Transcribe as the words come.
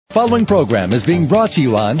Following program is being brought to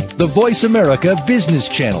you on the Voice America Business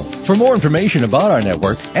Channel. For more information about our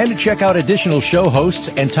network and to check out additional show hosts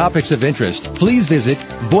and topics of interest, please visit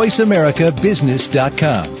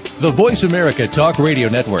voiceamericabusiness.com. The Voice America Talk Radio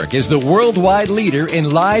Network is the worldwide leader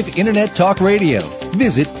in live Internet talk radio.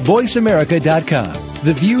 Visit voiceamerica.com.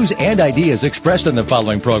 The views and ideas expressed on the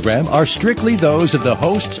following program are strictly those of the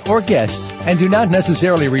hosts or guests and do not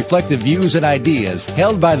necessarily reflect the views and ideas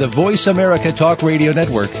held by the Voice America Talk Radio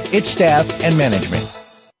Network, its staff, and management.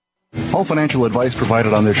 All financial advice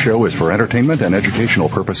provided on this show is for entertainment and educational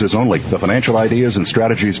purposes only. The financial ideas and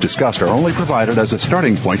strategies discussed are only provided as a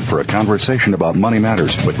starting point for a conversation about money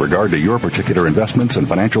matters. With regard to your particular investments and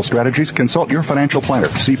financial strategies, consult your financial planner,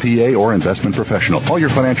 CPA, or investment professional. All your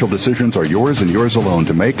financial decisions are yours and yours alone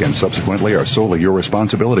to make and subsequently are solely your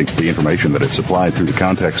responsibility. The information that is supplied through the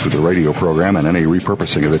context of the radio program and any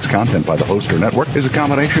repurposing of its content by the host or network is a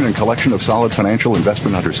combination and collection of solid financial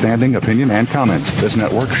investment understanding, opinion, and comments. This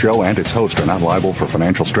network, show, and its host are not liable for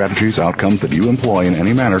financial strategies, outcomes that you employ in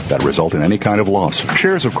any manner that result in any kind of loss.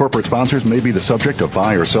 Shares of corporate sponsors may be the subject of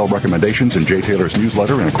buy or sell recommendations in Jay Taylor's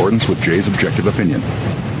newsletter in accordance with Jay's objective opinion.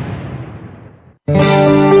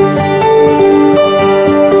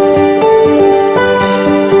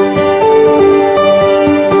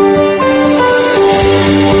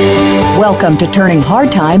 Welcome to Turning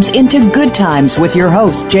Hard Times into Good Times with your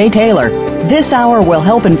host, Jay Taylor. This hour will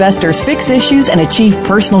help investors fix issues and achieve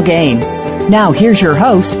personal gain. Now, here's your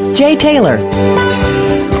host, Jay Taylor.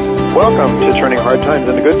 Welcome to Turning Hard Times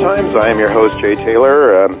into Good Times. I am your host, Jay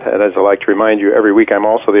Taylor, and as I like to remind you every week, I'm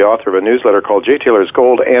also the author of a newsletter called Jay Taylor's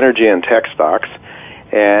Gold, Energy, and Tech Stocks.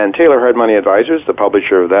 And Taylor Hard Money Advisors, the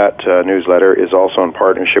publisher of that newsletter, is also in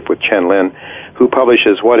partnership with Chen Lin, who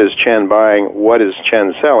publishes What is Chen Buying, What is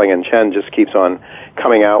Chen Selling, and Chen just keeps on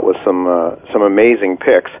coming out with some amazing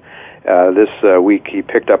picks. This week he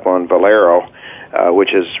picked up on Valero, which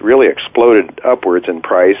has really exploded upwards in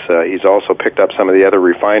price. He's also picked up some of the other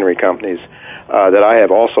refinery companies that I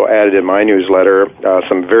have also added in my newsletter.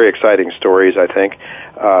 Some very exciting stories, I think,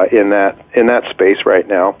 in that space right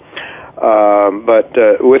now. But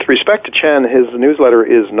with respect to Chen, his newsletter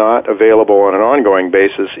is not available on an ongoing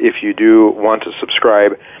basis. If you do want to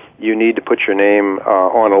subscribe, you need to put your name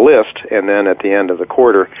on a list, and then at the end of the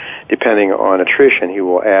quarter, depending on attrition, he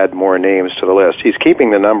will add more names to the list. He's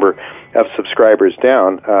keeping the number of subscribers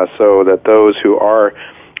down so that those who are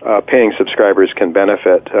paying subscribers can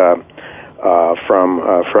benefit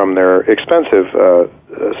from their expensive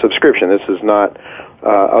subscription. This is not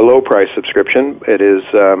a low-price subscription. It is,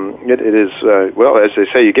 well, as they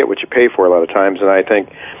say, you get what you pay for a lot of times, and I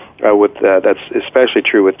think that's especially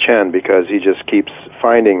true with Chen because he just keeps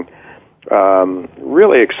finding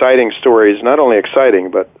really exciting stories, not only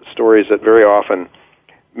exciting, but stories that very often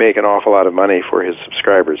make an awful lot of money for his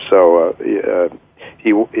subscribers. So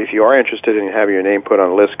if you are interested in having your name put on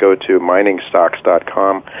a list, go to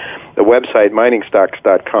miningstocks.com, the website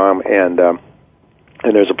miningstocks.com, and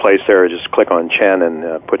there's a place there. Just click on Chen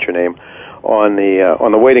and put your name on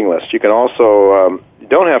the waiting list. You can also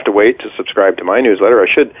don't have to wait to subscribe to my newsletter. I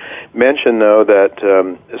should mention, though, that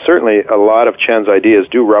certainly a lot of Chen's ideas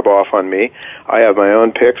do rub off on me. I have my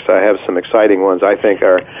own picks. I have some exciting ones I think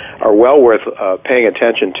are well worth paying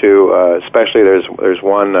attention to. Especially there's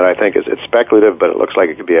one that I think it's speculative, but it looks like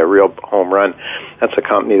it could be a real home run. That's a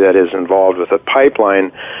company that is involved with a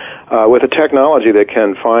pipeline, with a technology that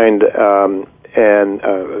can find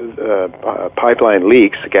pipeline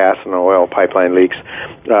leaks, gas and oil pipeline leaks,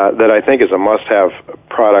 that I think is a must-have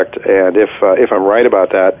product. And if I'm right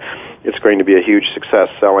about that, it's going to be a huge success,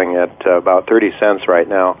 selling at about 30 cents right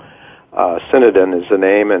now. Synodon is the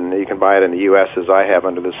name, and you can buy it in the U.S. as I have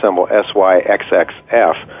under the symbol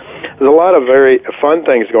SYXXF. There's a lot of very fun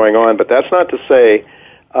things going on, but that's not to say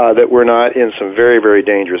that we're not in some very, very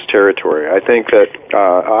dangerous territory. I think that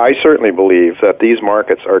I certainly believe that these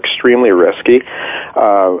markets are extremely risky.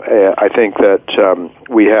 I think that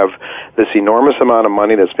we have this enormous amount of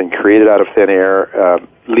money that's been created out of thin air,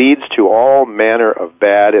 leads to all manner of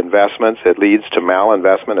bad investments. It leads to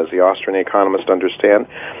malinvestment, as the Austrian economists understand.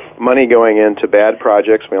 Money going into bad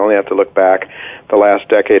projects. We only have to look back the last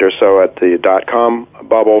decade or so at the dot-com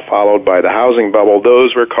bubble, followed by the housing bubble.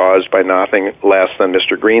 Those were caused by nothing less than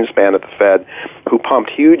Mr. Greenspan at the Fed, who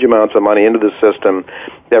pumped huge amounts of money into the system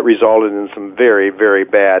that resulted in some very, very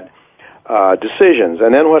bad decisions.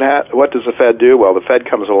 And then what does the Fed do? Well, the Fed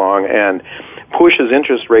comes along and pushes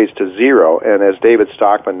interest rates to zero. And as David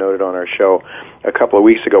Stockman noted on our show a couple of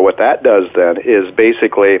weeks ago, what that does then is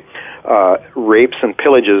basically rapes and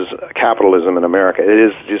pillages capitalism in America. It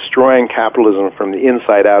is destroying capitalism from the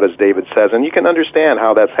inside out, as David says, and you can understand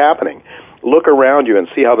how that's happening. look around you and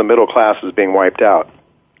see how the middle class is being wiped out.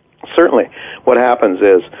 Certainly, what happens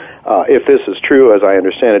is, if this is true, as I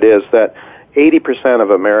understand it is, that 80%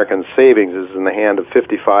 of American savings is in the hand of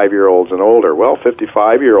 55-year-olds and older. Well,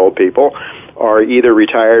 55-year-old people are either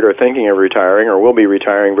retired or thinking of retiring or will be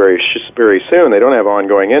retiring very soon. They don't have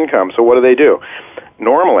ongoing income, so what do?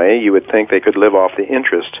 Normally, you would think they could live off the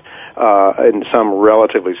interest in some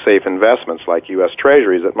relatively safe investments like U.S.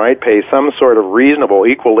 Treasuries that might pay some sort of reasonable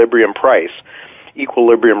equilibrium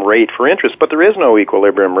rate for interest, but there is no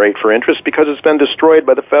equilibrium rate for interest because it's been destroyed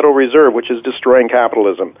by the Federal Reserve, which is destroying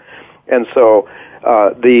capitalism. And so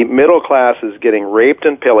the middle class is getting raped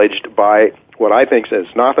and pillaged by what I think is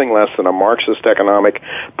nothing less than a Marxist economic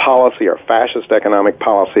policy or fascist economic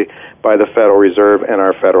policy by the Federal Reserve and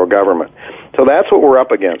our federal government. So that's what we're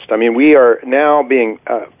up against. I mean, we are now being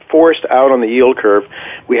forced out on the yield curve.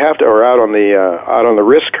 We have to, or out on the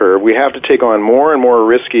risk curve. We have to take on more and more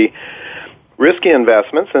risky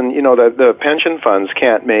investments, and the pension funds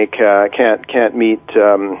can't meet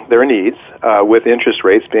their needs with interest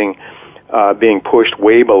rates being pushed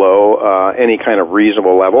way below any kind of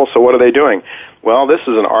reasonable level. So what are they doing? Well, this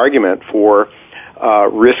is an argument for a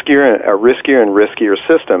riskier and riskier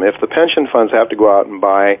system. If the pension funds have to go out and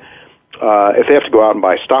buy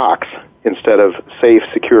stocks instead of safe,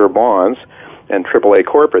 secure bonds and AAA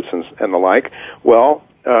corporates and the like, well,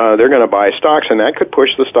 they're going to buy stocks, and that could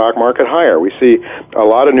push the stock market higher. We see a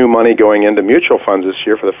lot of new money going into mutual funds this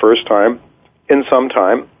year for the first time in some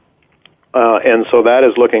time, and so that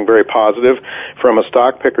is looking very positive from a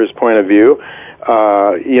stock picker's point of view.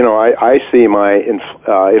 I see my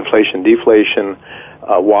inflation-deflation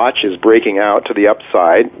watch is breaking out to the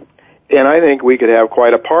upside, and I think we could have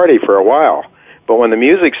quite a party for a while. But when the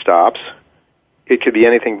music stops, it could be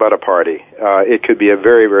anything but a party. It could be a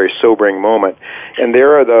very, very sobering moment. And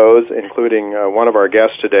there are those, including one of our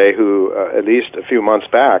guests today, who at least a few months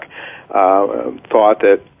back thought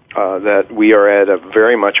that we are at a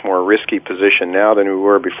very much more risky position now than we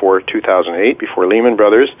were before 2008, before Lehman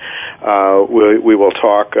Brothers. We will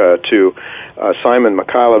talk to Simon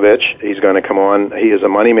Mikhailovich. He's going to come on. He is a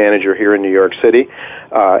money manager here in New York City.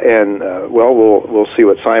 We'll see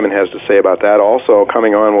what Simon has to say about that. Also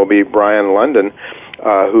coming on will be Brian London,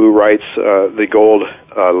 who writes the Gold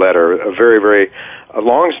Letter, a very, very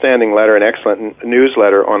long-standing letter, an excellent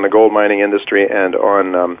newsletter on the gold mining industry and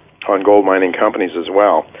on gold mining companies as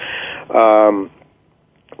well.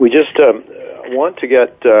 We just want to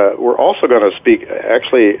get, we're also going to speak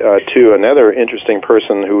actually to another interesting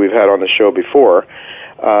person who we've had on the show before,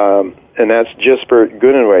 and that's Jesper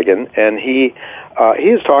Groenewegen, and he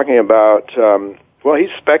is talking about,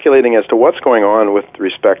 he's speculating as to what's going on with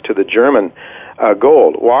respect to the German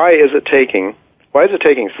gold. Why is it taking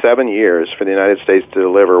 7 years for the United States to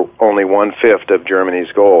deliver only 1/5 of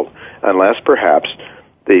Germany's gold, unless perhaps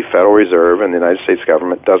the Federal Reserve and the United States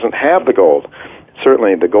government doesn't have the gold?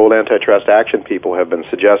 Certainly, the gold antitrust action people have been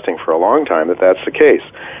suggesting for a long time that that's the case.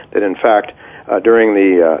 That in fact, during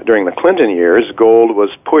the Clinton years, gold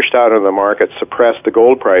was pushed out of the market, suppressed the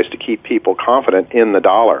gold price to keep people confident in the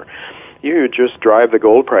dollar. You just drive the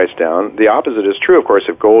gold price down. The opposite is true, of course.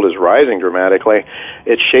 If gold is rising dramatically,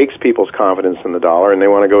 it shakes people's confidence in the dollar, and they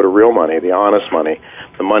want to go to real money, the honest money,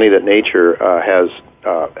 the money that nature has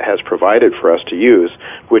provided for us to use,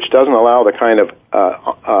 which doesn't allow the kind of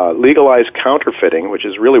legalized counterfeiting, which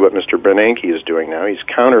is really what Mr. Bernanke is doing now. He's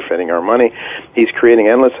counterfeiting our money. He's creating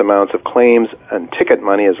endless amounts of claims and ticket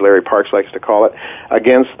money, as Larry Parks likes to call it,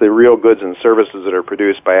 against the real goods and services that are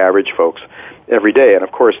produced by average folks every day. And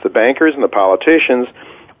of course, the bankers and the politicians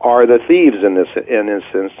are the thieves in this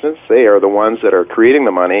instance. They are the ones that are creating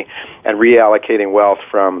the money and reallocating wealth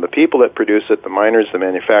from the people that produce it, the miners, the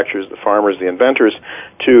manufacturers, the farmers, the inventors,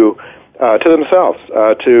 to themselves,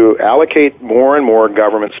 to allocate more and more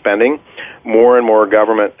government spending, more and more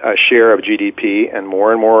government share of GDP, and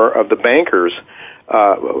more of the bankers.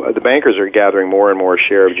 The bankers are gathering more and more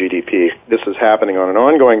share of GDP. This is happening on an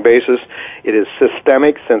ongoing basis. It is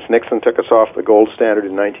systemic since Nixon took us off the gold standard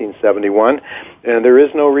in 1971, and there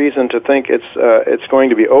is no reason to think it's going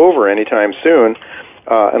to be over anytime soon,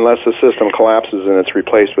 unless the system collapses and it's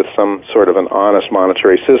replaced with some sort of an honest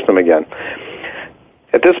monetary system again.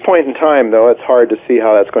 At this point in time, though, it's hard to see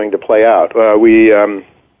how that's going to play out. We're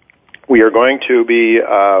going to be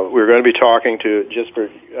talking to Jesper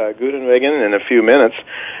Groenewegen in a few minutes,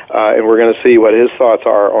 and we're going to see what his thoughts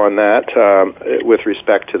are on that with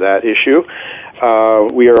respect to that issue.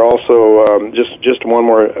 We are also just one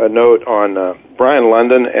more note on Brian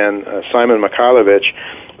London and Simon Mikhailovich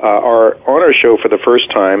are on our show for the first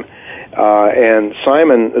time, and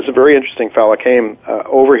Simon is a very interesting fellow. Came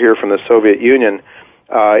over here from the Soviet Union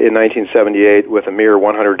in 1978 with a mere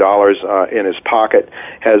 $100 in his pocket,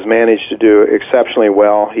 has managed to do exceptionally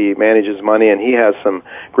well. He manages money, and he has some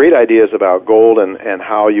great ideas about gold and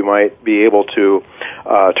how you might be able to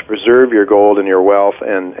preserve your gold and your wealth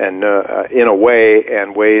and in a way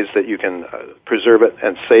and ways that you can preserve it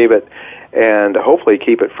and save it and hopefully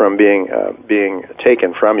keep it from being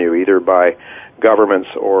taken from you either by governments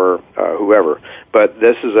or whoever. But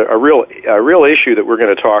this is a real issue that we're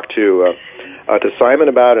going to talk to Simon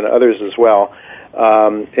about and others as well.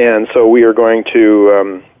 And so we are going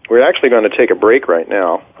to we're actually going to take a break right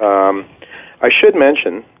now. I should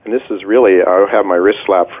mention, and this is really, I'll have my wrist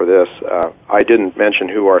slapped for this, I didn't mention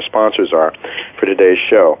who our sponsors are for today's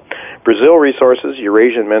show. Brazil Resources,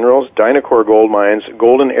 Eurasian Minerals, Dynacor Gold Mines,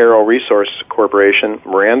 Golden Arrow Resource Corporation,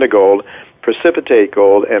 Miranda Gold, Precipitate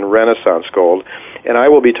Gold, and Renaissance Gold. And I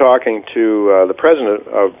will be talking to the president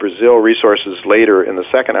of Brazil Resources later in the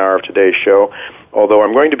second hour of today's show, although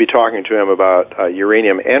I'm going to be talking to him about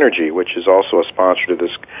Uranium Energy, which is also a sponsor to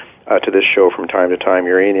this show from time to time.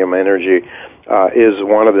 Uranium Energy is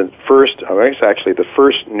one of the first, it's actually the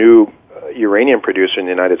first new uranium producer in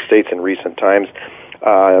the United States in recent times.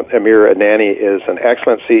 Amir Adnani is an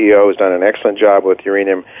excellent CEO, has done an excellent job with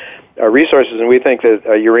uranium resources, and we think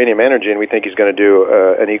that Uranium Energy, and we think he's going to do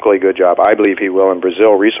an equally good job. I believe he will in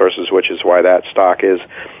Brazil Resources, which is why that stock is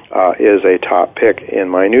a top pick in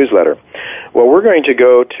my newsletter. Well, we're going to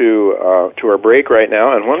go to our break right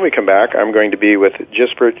now, and when we come back, I'm going to be with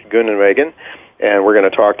Gisbert Groenewegen, and we're going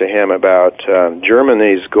to talk to him about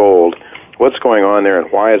Germany's gold, what's going on there,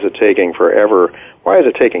 and why is it taking forever? Why is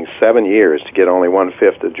it taking 7 years to get only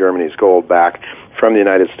 1/5 of Germany's gold back from the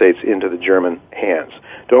United States into the German hands?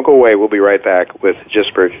 Don't go away. We'll be right back with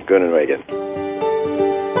Gisbert Groenewegen.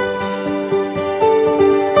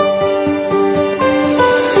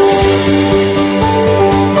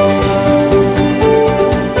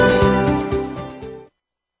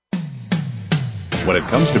 When it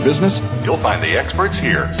comes to business, you'll find the experts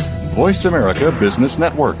here. Voice America Business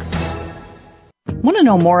Network. Want to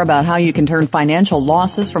know more about how you can turn financial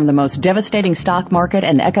losses from the most devastating stock market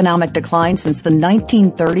and economic decline since the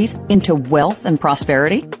 1930s into wealth and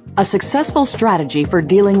prosperity? A successful strategy for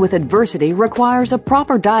dealing with adversity requires a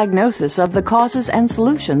proper diagnosis of the causes and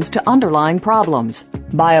solutions to underlying problems.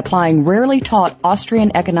 By applying rarely taught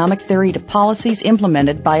Austrian economic theory to policies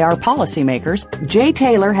implemented by our policymakers, Jay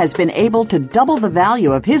Taylor has been able to double the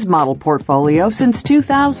value of his model portfolio since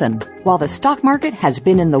 2000, while the stock market has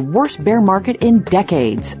been in the worst bear market in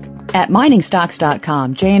decades. At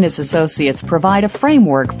miningstocks.com, Jay and his associates provide a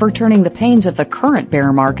framework for turning the pains of the current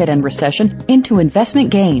bear market and recession into investment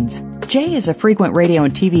gains. Jay is a frequent radio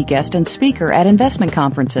and TV guest and speaker at investment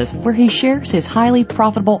conferences where he shares his highly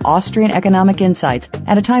profitable Austrian economic insights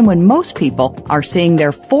at a time when most people are seeing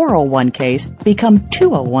their 401ks become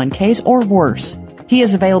 201ks or worse. He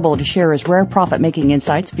is available to share his rare profit-making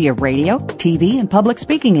insights via radio, TV, and public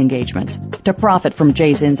speaking engagements. To profit from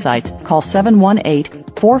Jay's insights, call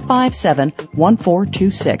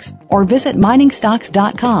 718-457-1426 or visit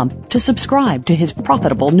miningstocks.com to subscribe to his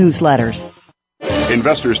profitable newsletters.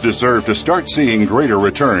 Investors deserve to start seeing greater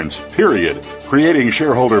returns, period. Creating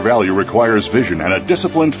shareholder value requires vision and a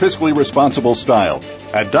disciplined, fiscally responsible style.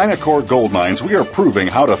 At Dynacor Gold Mines, we are proving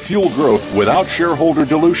how to fuel growth without shareholder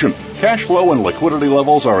dilution. Cash flow and liquidity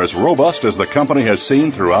levels are as robust as the company has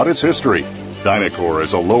seen throughout its history. Dynacor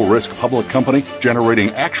is a low-risk public company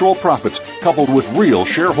generating actual profits coupled with real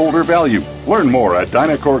shareholder value. Learn more at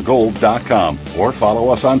DynacorGold.com or follow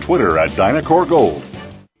us on Twitter at DynacorGold.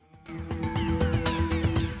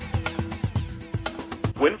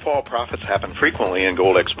 Windfall profits happen frequently in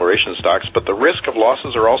gold exploration stocks, but the risk of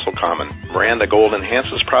losses are also common. Miranda Gold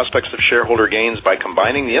enhances prospects of shareholder gains by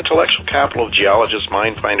combining the intellectual capital of geologists,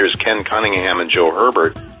 mine finders Ken Cunningham and Joe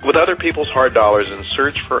Herbert with other people's hard dollars in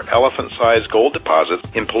search for elephant-sized gold deposits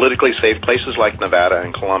in politically safe places like Nevada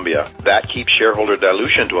and Colombia. That keeps shareholder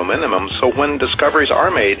dilution to a minimum, so when discoveries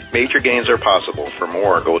are made, major gains are possible. For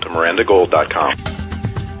more, go to MirandaGold.com.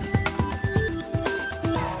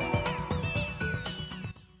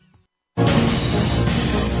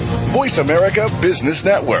 Voice America Business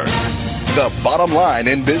Network, the bottom line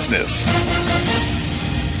in business.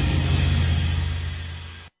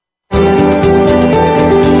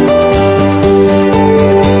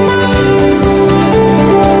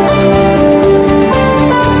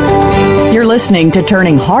 listening to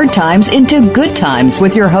Turning Hard Times into Good Times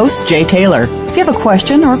with your host, Jay Taylor. If you have a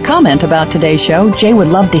question or comment about today's show, Jay would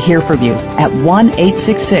love to hear from you at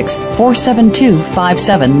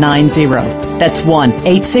 1-866-472-5790. That's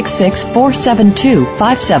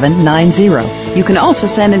 1-866-472-5790. You can also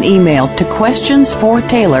send an email to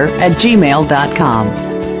questionsfortaylor@gmail.com.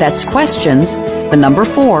 That's questions, the number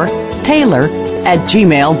 4,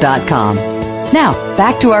 Taylor@gmail.com. Now,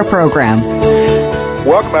 back to our program.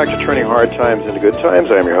 Welcome back to Turning Hard Times into Good Times.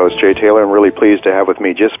 I'm your host, Jay Taylor. I'm really pleased to have with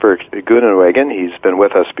me Gisbert Groenewegen. He's been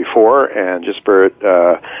with us before, and Gisbert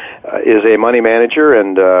is a money manager,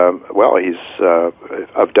 and, he's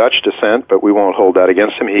of Dutch descent, but we won't hold that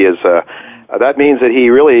against him. He is, that means that he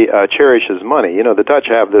really cherishes money. You know, the Dutch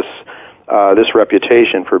have this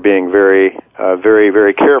reputation for being very,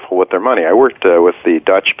 very careful with their money. I worked with the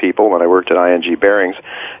Dutch people when I worked at ING Barings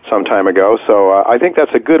some time ago, so I think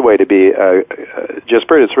that's a good way to be.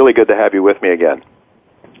 Gisbert, it's really good to have you with me again.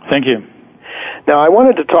 Thank you. Now, I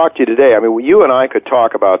wanted to talk to you today. I mean, you and I could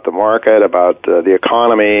talk about the market, about the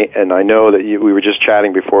economy, and I know that we were just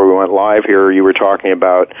chatting before we went live here. You were talking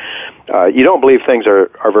about you don't believe things are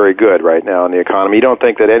very good right now in the economy. You don't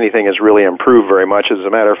think that anything has really improved very much. As a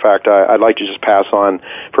matter of fact, I'd like to just pass on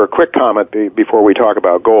for a quick comment before we talk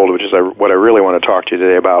about gold, which is what I really want to talk to you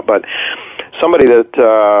today about. But somebody that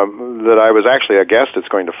I was actually a guest that's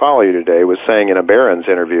going to follow you today was saying in a Barron's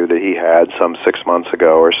interview that he had some 6 months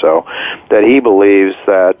ago or so that he believes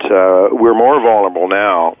that we're more vulnerable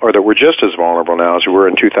now, or that we're just as vulnerable now as we were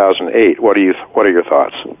in 2008. What are your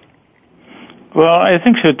thoughts? Well, I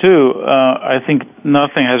think so too. I think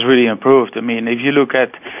nothing has really improved. I mean, if you look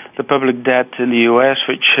at the public debt in the U.S.,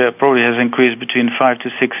 which probably has increased between 5 to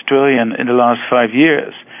 6 trillion in the last 5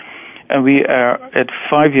 years, and we are at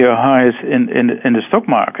 5-year highs in the stock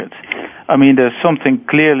market. I mean, there's something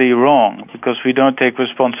clearly wrong because we don't take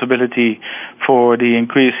responsibility for the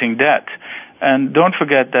increasing debt. And don't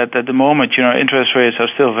forget that at the moment, interest rates are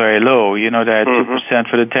still very low. They're at 2%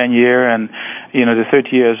 for the 10-year, and, the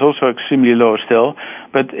 30-year is also extremely low still.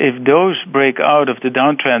 But if those break out of the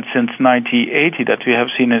downtrend since 1980 that we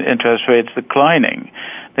have seen in interest rates declining,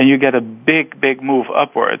 then you get a big move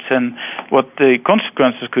upwards. And what the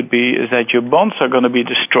consequences could be is that your bonds are going to be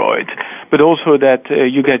destroyed, but also that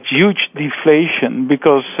you get huge deflation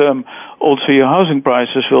because also your housing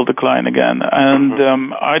prices will decline again. And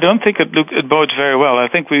I don't think it bodes very well. I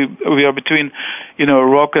think we are between, a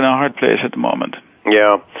rock and a hard place at the moment.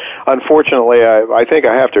 Yeah. Unfortunately, I think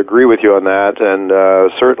I have to agree with you on that, and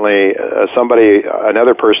certainly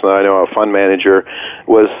another person that I know, a fund manager,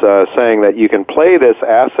 was saying that you can play this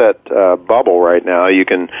asset bubble right now. You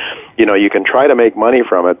can try to make money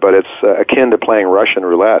from it, but it's akin to playing Russian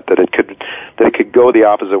roulette, that it could go the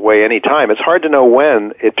opposite way any time. It's hard to know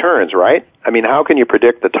when it turns, right? I mean, how can you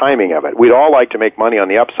predict the timing of it? We'd all like to make money on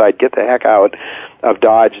the upside, get the heck out of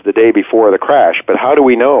Dodge the day before the crash, but how do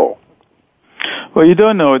we know? Well, you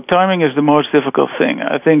don't know. Timing is the most difficult thing.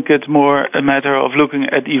 I think it's more a matter of looking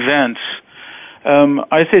at events.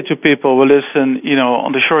 I say to people, well, listen,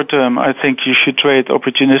 on the short term, I think you should trade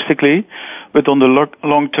opportunistically, but on the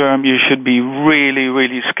long term, you should be really,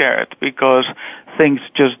 really scared because things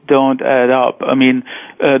just don't add up. I mean,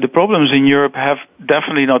 the problems in Europe have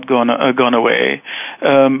definitely not gone away.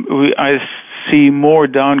 I see more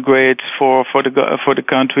downgrades for the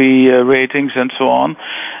country ratings and so on.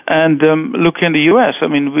 And look in the U.S. I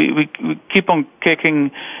mean, we keep on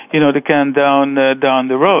kicking, the can down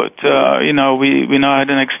the road. We now had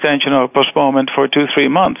an extension or postponement for 2-3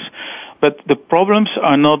 months, but the problems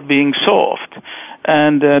are not being solved,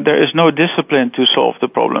 and there is no discipline to solve the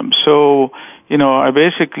problems. So, I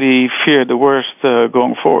basically fear the worst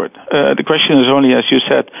going forward. The question is only, as you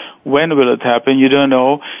said, when will it happen? You don't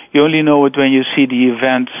know. You only know it when you see the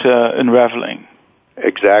events unraveling.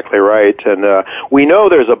 Exactly right. And we know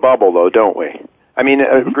there's a bubble, though, don't we? I mean,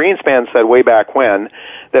 Greenspan said way back when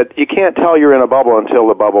that you can't tell you're in a bubble until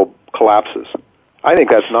the bubble collapses. I think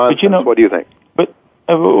that's nonsense. What do you think? But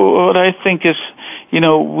what I think is,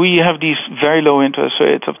 we have these very low interest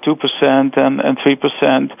rates of 2% and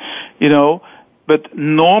 3%, but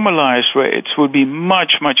normalized rates would be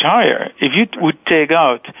much, much higher. If you would take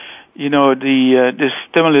out, the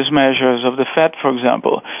stimulus measures of the Fed, for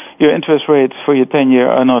example, your interest rates for your 10-year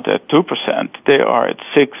are not at 2%. They are at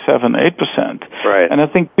 6, 7, 8%. Right. And I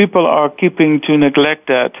think people are keeping to neglect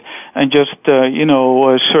that and just,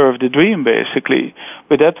 serve the dream, basically.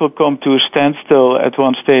 But that will come to a standstill at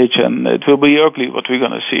one stage, and it will be ugly what we're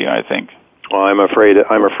going to see, I think. Well, I'm afraid of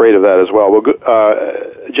that as well. Well,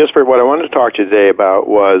 Gisbert, what I wanted to talk to you today about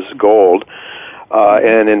was gold.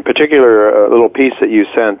 And in particular, a little piece that you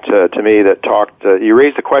sent to me that talked, you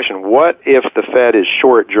raised the question, what if the Fed is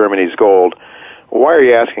short Germany's gold? Why are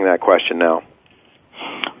you asking that question now?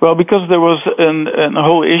 Well, because there was a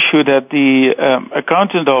whole issue that the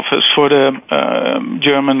accountant office for the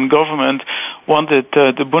German government wanted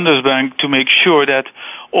the Bundesbank to make sure that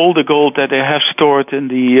all the gold that they have stored in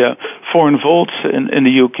the foreign vaults in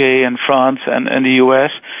the UK and France and the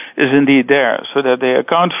US is indeed there, so that they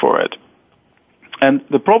account for it. And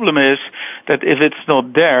the problem is that if it's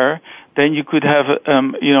not there, then you could have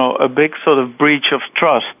a big sort of breach of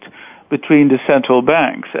trust between the central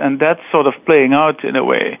banks, and that's sort of playing out in a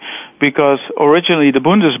way, because originally the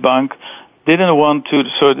Bundesbank didn't want to,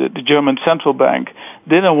 so the German central bank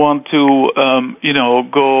didn't want to,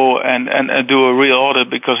 go and do a real audit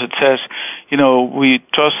because it says, we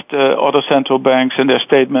trust other central banks and their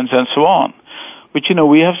statements and so on. But,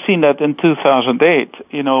 we have seen that in 2008,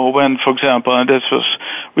 when, for example, and this was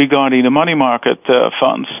regarding the money market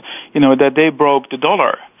funds, that they broke the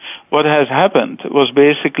dollar. What has happened was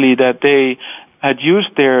basically that they had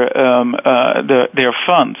used their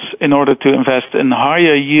funds in order to invest in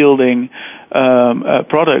higher yielding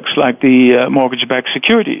products like the mortgage-backed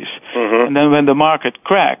securities. Mm-hmm. And then when the market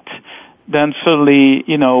cracked, then suddenly,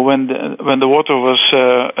 when the water was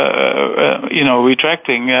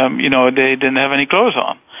retracting, they didn't have any clothes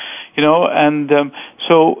on, and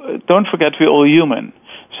so don't forget we're all human.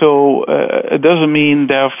 So it doesn't mean,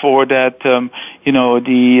 therefore, that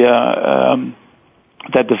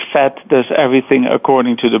that the Fed does everything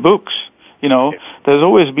according to the books. There's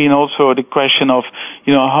always been also the question of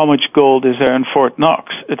how much gold is there in Fort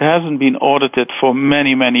Knox. It hasn't been audited for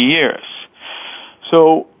many, many years.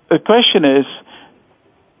 So the question is,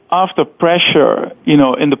 after pressure,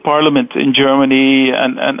 in the parliament in Germany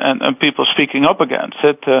and people speaking up against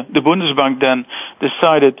it, the Bundesbank then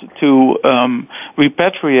decided to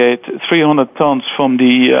repatriate 300 tons from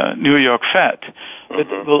the New York Fed.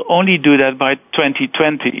 It will only do that by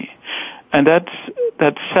 2020, and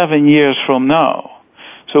that's 7 years from now.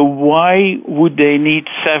 So why would they need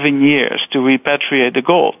 7 years to repatriate the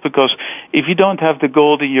gold? Because if you don't have the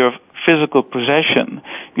gold in your physical possession,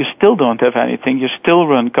 you still don't have anything. You still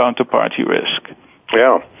run counterparty risk.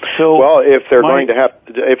 Yeah. So, well, if they're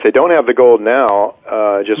if they don't have the gold now,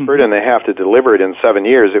 and they have to deliver it in 7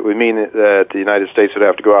 years, it would mean that the United States would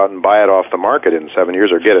have to go out and buy it off the market in 7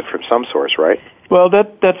 years or get it from some source, right? Well,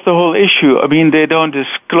 that's the whole issue. I mean, they don't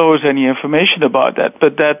disclose any information about that,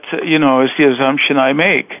 but that, is the assumption I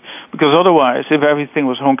make. Because otherwise, if everything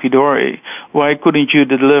was hunky-dory, why couldn't you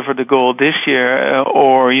deliver the gold this year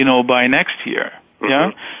or, by next year? Mm-hmm.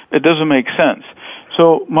 Yeah? It doesn't make sense.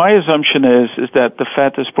 So my assumption is that the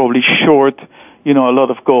Fed is probably short, a lot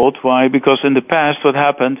of gold. Why? Because in the past what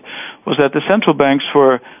happened was that the central banks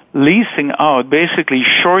were leasing out, basically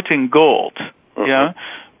shorting gold,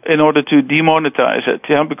 in order to demonetize it,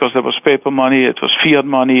 because there was paper money, it was fiat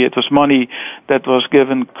money, it was money that was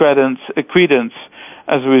given credence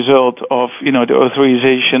as a result of, the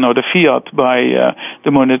authorization or the fiat by the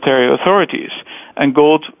monetary authorities. And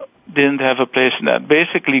gold didn't have a place in that.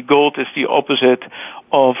 Basically, gold is the opposite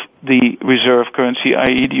of the reserve currency,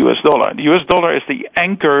 i.e. the U.S. dollar. The U.S. dollar is the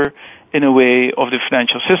anchor, in a way, of the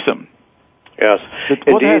financial system. Yes. But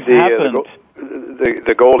what has happened...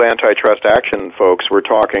 The gold antitrust action folks were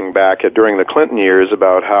talking back during the Clinton years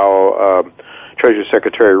about how Treasury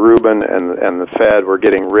Secretary Rubin and the Fed were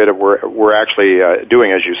getting rid of, were actually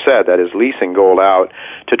doing, as you said, that is leasing gold out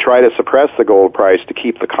to try to suppress the gold price to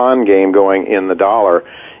keep the con game going in the dollar,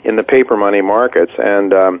 in the paper money markets.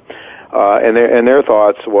 And their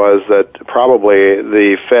thoughts was that probably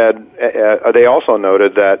the Fed, they also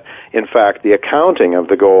noted that, in fact, the accounting of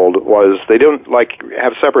the gold was, they don't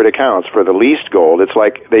have separate accounts for the leased gold. It's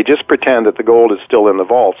like they just pretend that the gold is still in the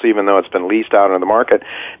vaults, even though it's been leased out into the market,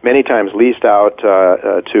 many times leased out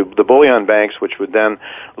to the bullion banks, which would then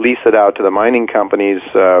lease it out to the mining companies,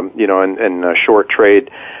 in short trade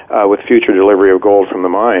with future delivery of gold from the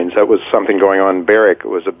mines. That was something going on in Barrick. It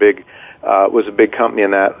was a big company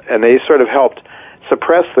in that, and they sort of helped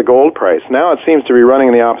suppress the gold price. Now it seems to be running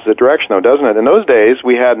in the opposite direction, though, doesn't it? In those days,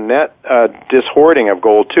 we had net dishoarding of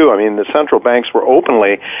gold, too. I mean, the central banks were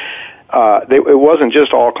openly, it wasn't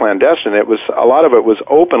just all clandestine. It was, a lot of it was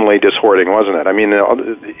openly dishoarding, wasn't it? I mean,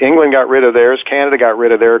 England got rid of theirs, Canada got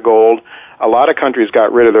rid of their gold, a lot of countries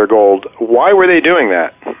got rid of their gold. Why were they doing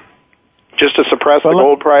that? Just to suppress the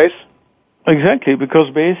gold price? Exactly,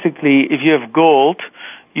 because basically, if you have gold,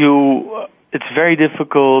 it's very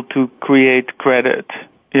difficult to create credit,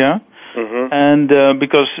 Mm-hmm. And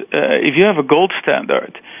because if you have a gold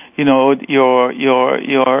standard, your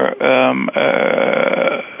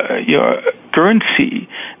currency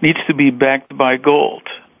needs to be backed by gold.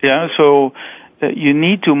 Yeah, so you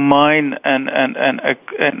need to mine and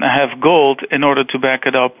have gold in order to back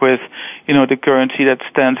it up with, the currency that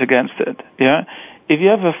stands against it. Yeah, if you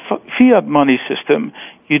have a fiat money system,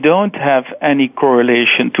 you don't have any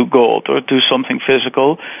correlation to gold or to something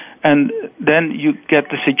physical, and then you get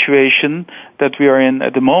the situation that we are in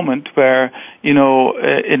at the moment, where in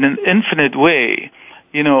an infinite way,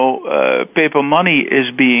 paper money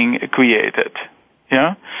is being created.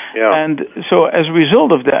 Yeah. And so as a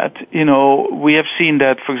result of that, we have seen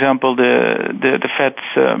that, for example, the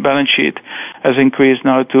Fed's balance sheet has increased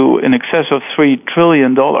now to in excess of $3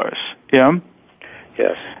 trillion. Yeah.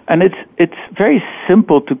 Yes. And it's very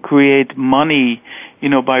simple to create money,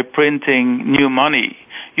 by printing new money.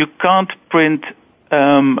 You can't print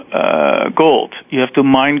gold. You have to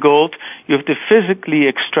mine gold. You have to physically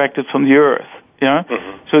extract it from the earth. Yeah.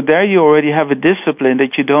 Mm-hmm. So there you already have a discipline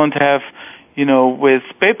that you don't have, with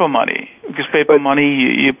paper money. Because paper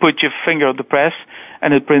money, you put your finger on the press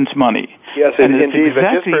and it prints money. Yes, and indeed.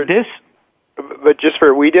 Exactly But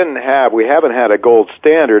we haven't had a gold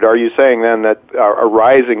standard. Are you saying then that a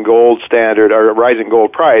rising gold standard or a rising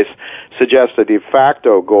gold price suggests a de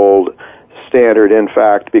facto gold standard, in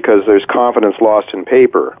fact, because there's confidence lost in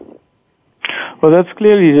paper? Well, that's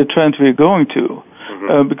clearly the trend we're going to.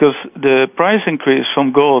 Because the price increase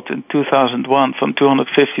from gold in 2001 from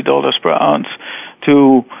 $250 per ounce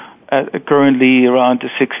to currently around the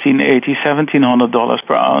 $1,680, $1,700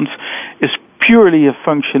 per ounce is purely a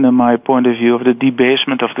function, in my point of view, of the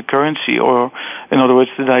debasement of the currency, or, in other words,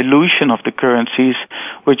 the dilution of the currencies,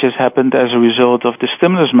 which has happened as a result of the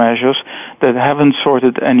stimulus measures that haven't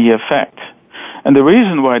sorted any effect. And the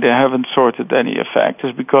reason why they haven't sorted any effect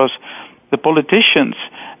is because the politicians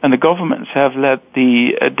and the governments have let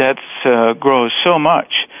the debts grow so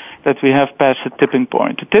much that we have passed a tipping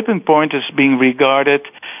point. The tipping point is being regarded,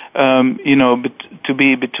 to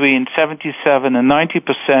be between 77 and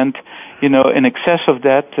 90%, in excess of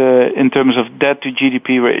that in terms of debt to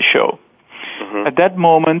GDP ratio. Mm-hmm. At that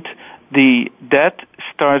moment, the debt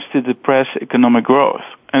starts to depress economic growth,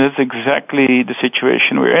 and that's exactly the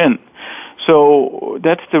situation we're in. So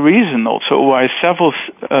that's the reason also why several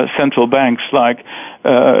central banks like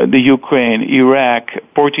the Ukraine, Iraq,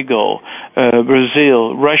 Portugal,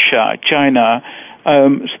 Brazil, Russia, China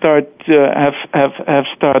have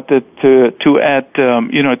started to add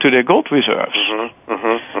to their gold reserves. Mm-hmm,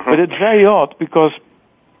 mm-hmm, mm-hmm. But it's very odd because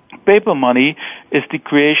paper money is the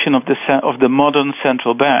creation of the modern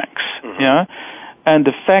central banks. Mm-hmm. Yeah. And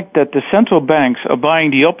the fact that the central banks are buying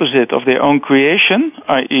the opposite of their own creation,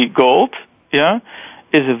 i.e. gold,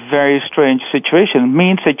 is a very strange situation. It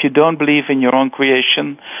means that you don't believe in your own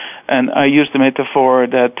creation. And I use the metaphor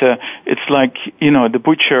that it's like, the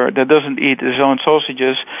butcher that doesn't eat his own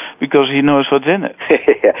sausages because he knows what's in it.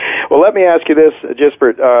 Well, let me ask you this,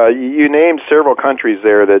 Gisbert. You named several countries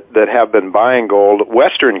there that have been buying gold,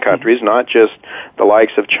 Western countries, not just the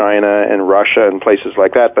likes of China and Russia and places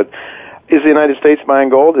like that, but is the United States buying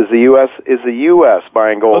gold? Is the U.S.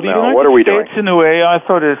 buying gold now? What are we doing? States, in a way, I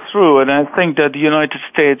thought it through, and I think that the United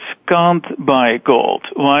States can't buy gold.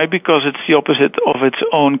 Why? Because it's the opposite of its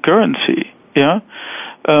own currency. Yeah.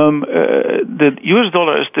 The U.S.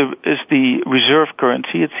 dollar is the reserve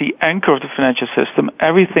currency. It's the anchor of the financial system.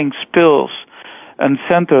 Everything spills and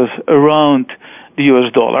centers around the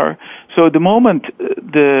U.S. dollar. So the moment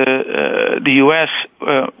the U.S.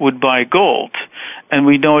 would buy gold, and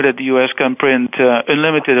we know that the U.S. can print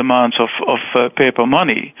unlimited amounts of paper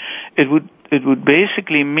money, it would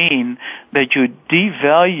basically mean that you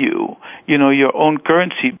devalue, your own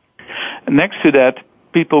currency. Next to that,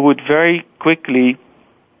 people would very quickly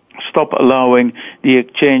stop allowing the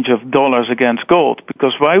exchange of dollars against gold,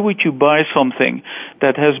 because why would you buy something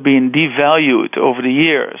that has been devalued over the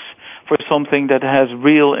years for something that has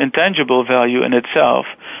real intangible value in itself,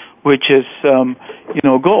 which is,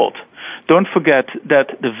 gold? Don't forget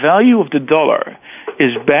that the value of the dollar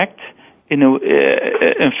is backed,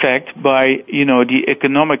 in fact, by, the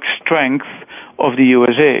economic strength of the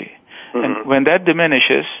USA. Mm-hmm. And when that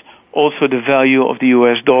diminishes, also the value of the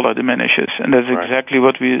U.S. dollar diminishes. And that's exactly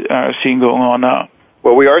what we are seeing going on now.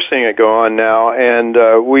 Well, we are seeing it go on now, and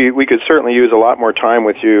we could certainly use a lot more time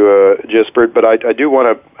with you, Gisbert, but I do want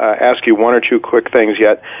to ask you one or two quick things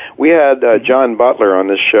yet. We had John Butler on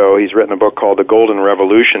this show. He's written a book called The Golden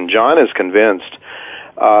Revolution. John is convinced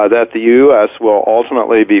that the U.S. will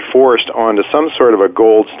ultimately be forced onto some sort of a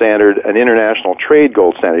gold standard, an international trade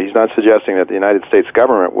gold standard. He's not suggesting that the United States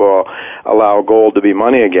government will allow gold to be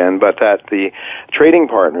money again, but that the trading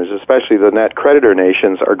partners, especially the net creditor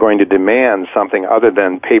nations, are going to demand something other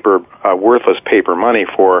than worthless paper money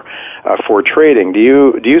for trading. Do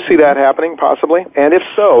you see that happening possibly? And if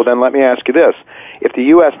so, then let me ask you this: if the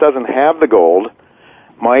U.S. doesn't have the gold,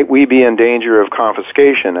 might we be in danger of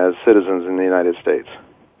confiscation as citizens in the United States?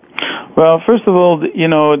 Well, first of all,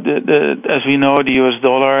 as we know, the U.S.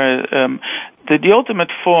 dollar, the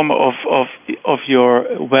ultimate form of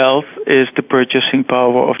your wealth is the purchasing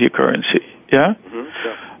power of your currency. Yeah. Mm-hmm.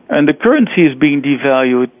 Yeah. And the currency is being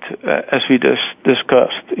devalued, as we just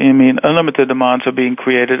discussed. I mean, unlimited amounts are being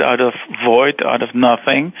created out of void, out of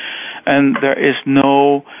nothing, and there is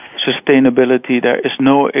no sustainability, there is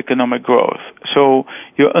no economic growth. So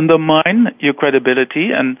you undermine your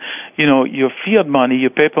credibility, and, your fiat money, your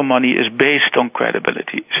paper money is based on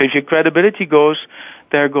credibility. So if your credibility goes,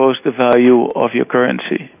 there goes the value of your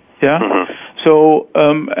currency. Yeah? Mm-hmm. So,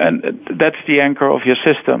 and that's the anchor of your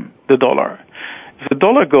system, the dollar. If the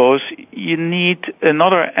dollar goes, you need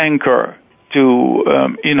another anchor to,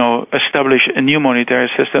 establish a new monetary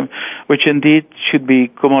system, which indeed should be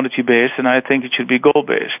commodity-based, and I think it should be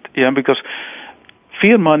gold-based. Yeah, because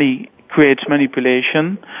fiat money creates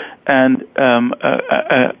manipulation, and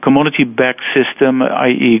a commodity-backed system,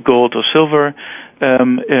 i.e. gold or silver,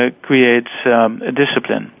 creates a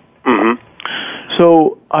discipline. Mm-hmm.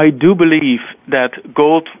 So I do believe that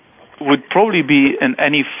gold would probably be in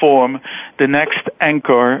any form the next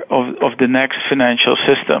anchor of the next financial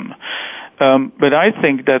system. But I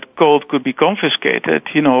think that gold could be confiscated,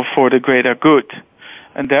 for the greater good.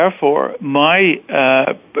 And therefore, my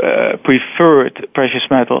preferred precious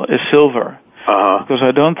metal is silver. Uh-huh. Because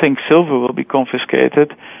I don't think silver will be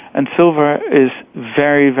confiscated. And silver is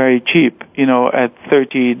very, very cheap, at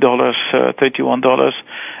 $30, $31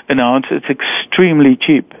 an ounce. It's extremely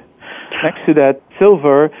cheap. Next to that,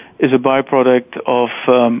 silver is a byproduct of,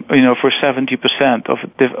 for 70% of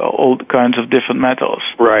all kinds of different metals.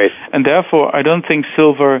 Right. And therefore, I don't think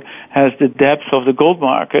silver has the depth of the gold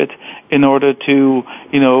market in order to,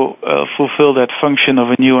 fulfill that function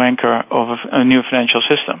of a new anchor of a new financial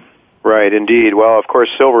system. Right, indeed. Well, of course,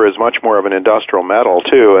 silver is much more of an industrial metal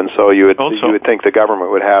too, and so you would think the government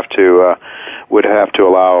would have to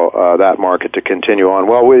allow that market to continue on.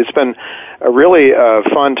 Well, it's been really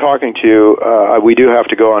fun talking to you. We do have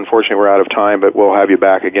to go. Unfortunately, we're out of time, but we'll have you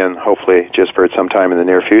back again, hopefully, just for some time in the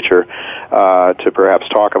near future, to perhaps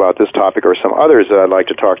talk about this topic or some others that I'd like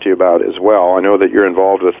to talk to you about as well. I know that you're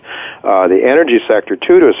involved with the energy sector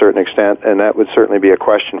too, to a certain extent, and that would certainly be a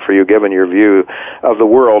question for you, given your view of the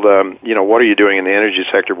world. What are you doing in the energy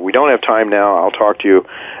sector? But we don't have time now. I'll talk to you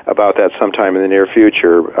about that sometime in the near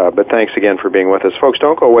future. But thanks again for being with us. Folks,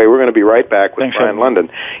 don't go away. We're going to be right back with Brian London.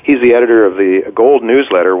 He's the editor of the Gold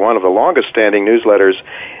Newsletter, one of the longest-standing newsletters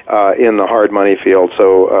in the hard money field.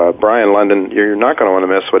 So, Brian London, you're not going to want to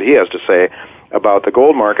miss what he has to say about the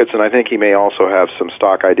gold markets, and I think he may also have some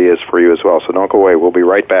stock ideas for you as well. So don't go away. We'll be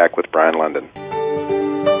right back with Brian London.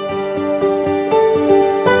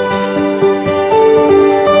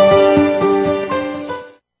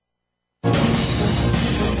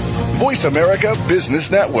 Voice America Business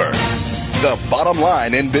Network, the bottom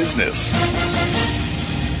line in business.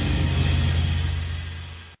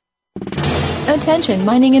 Attention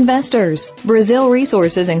mining investors. Brazil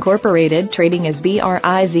Resources Incorporated, trading as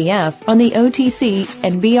BRIZF on the OTC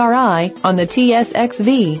and BRI on the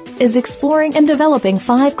TSXV, is exploring and developing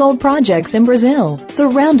 5 gold projects in Brazil,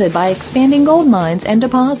 surrounded by expanding gold mines and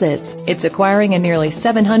deposits. It's acquiring a nearly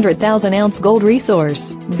 700,000-ounce gold resource.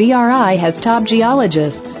 BRI has top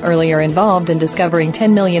geologists, earlier involved in discovering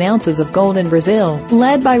 10 million ounces of gold in Brazil,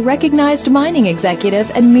 led by recognized mining executive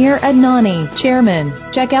Admir Adnani, chairman.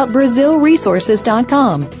 Check out BrazilResources.com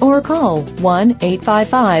or call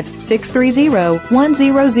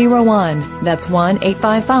 1-855-630-1001. That's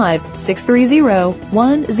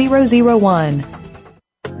 1-855-630-1001.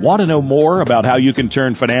 Want to know more about how you can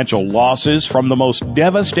turn financial losses from the most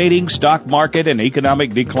devastating stock market and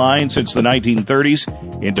economic decline since the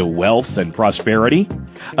 1930s into wealth and prosperity?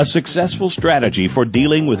 A successful strategy for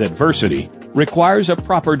dealing with adversity requires a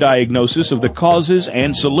proper diagnosis of the causes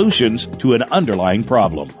and solutions to an underlying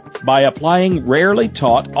problem. By applying rarely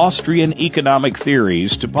taught Austrian economic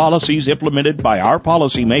theories to policies implemented by our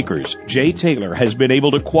policymakers, Jay Taylor has been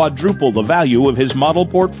able to quadruple the value of his model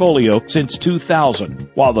portfolio since 2000,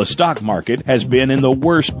 while the stock market has been in the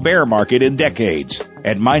worst bear market in decades.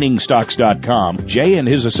 At miningstocks.com, Jay and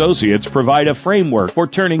his associates provide a framework for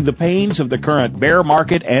turning the pains of the current bear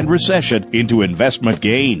market and recession into investment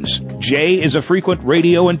gains. Jay is a frequent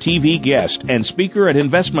radio and TV guest and speaker at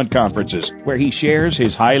investment conferences where he shares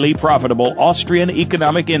his highly profitable Austrian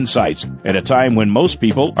economic insights at a time when most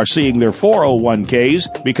people are seeing their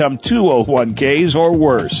 401ks become 201ks or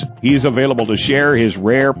worse. He is available to share his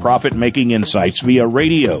rare profit-making insights via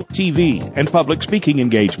radio, TV, and public speaking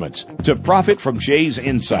engagements. To profit from Jay's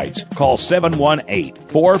insights, call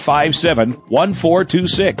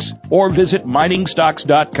 718-457-1426 or visit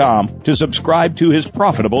miningstocks.com to subscribe to his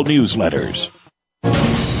profitable newsletters.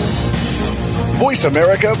 Voice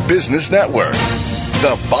America Business Network,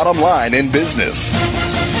 the bottom line in business.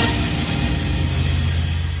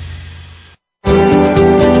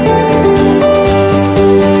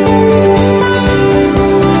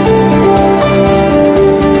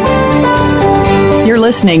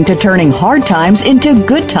 Listening to Turning Hard Times into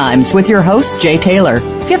Good Times with your host, Jay Taylor.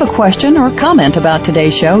 If you have a question or comment about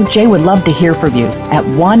today's show, Jay would love to hear from you at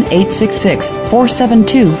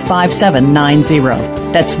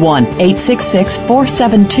 1-866-472-5790. That's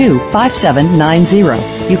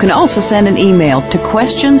 1-866-472-5790. You can also send an email to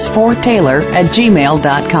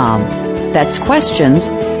questionsfortaylor@gmail.com. That's questions,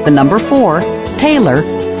 the number 4,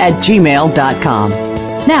 Taylor@gmail.com.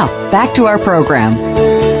 Now, back to our program.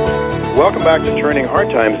 Welcome back to Turning Hard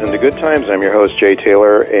Times into Good Times. I'm your host, Jay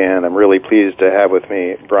Taylor, and I'm really pleased to have with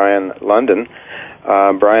me Brian London.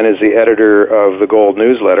 Brian is the editor of the Gold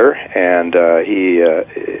Newsletter, and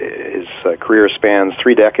his career spans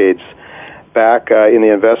 3 decades back in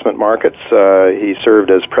the investment markets. He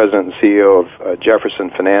served as president and CEO of Jefferson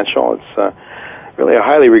Financial. It's really a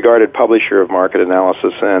highly regarded publisher of market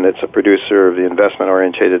analysis, and it's a producer of the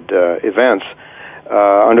investment-oriented events.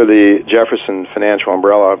 Under the Jefferson Financial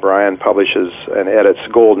umbrella, Brian publishes and edits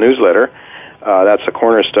Gold Newsletter. That's a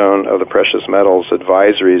cornerstone of the precious metals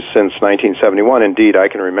advisories since 1971. Indeed, I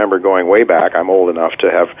can remember going way back. I'm old enough to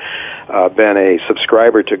have been a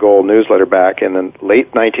subscriber to Gold Newsletter back in the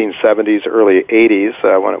late 1970s, early 80s,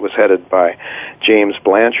 when it was headed by James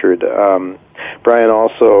Blanchard. Brian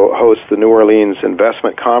also hosts the New Orleans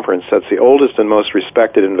Investment Conference. That's the oldest and most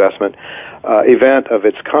respected investment event of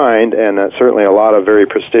its kind, and certainly a lot of very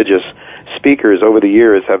prestigious speakers over the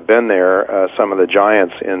years have been there. Some of the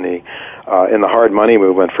giants in the hard money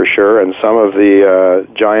movement for sure, and some of the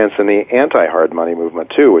giants in the anti-hard money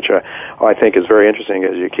movement too, which I think is very interesting,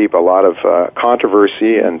 as you keep a lot of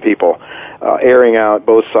controversy and people airing out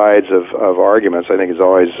both sides of arguments. I think is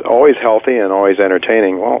always healthy and always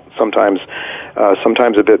entertaining. Well, sometimes a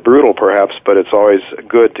bit brutal perhaps, but it's always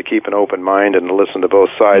good to keep an open mind and to listen to both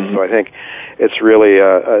sides. Mm-hmm. So I think it's really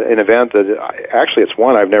an event that actually it's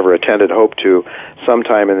one I've never attended. Hope to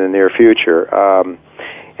sometime in the near future.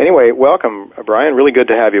 Anyway, welcome, Brian. Really good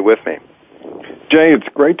to have you with me. Jay, it's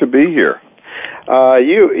great to be here.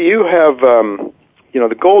 You have the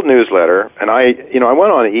Gold Newsletter, and I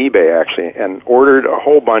went on eBay actually and ordered a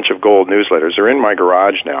whole bunch of Gold Newsletters. They're in my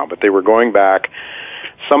garage now, but they were going back.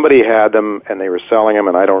 Somebody had them, and they were selling them,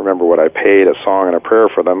 and I don't remember what I paid, a song and a prayer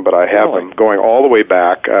for them, but I have them going all the way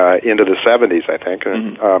back into the 70s, I think.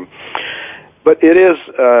 Mm-hmm. But it is,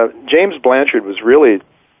 James Blanchard was really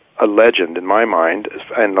a legend in my mind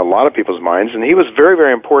and a lot of people's minds, and he was very,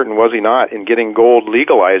 very important, was he not, in getting gold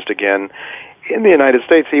legalized again in the United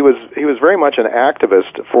States. He was very much an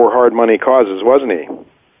activist for hard money causes, wasn't he?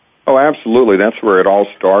 Oh, absolutely. That's where it all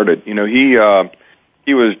started. You know, he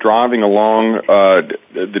was driving along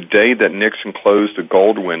the day that Nixon closed the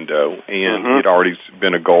gold window, and he'd already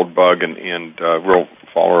been a gold bug and real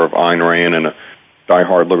follower of Ayn Rand and a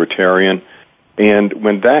diehard libertarian. And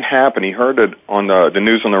when that happened, he heard it on the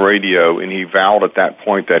news on the radio, and he vowed at that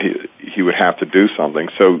point that he would have to do something.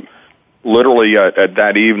 So literally at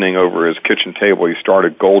that evening over his kitchen table, he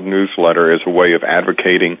started Gold Newsletter as a way of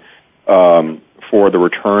advocating for the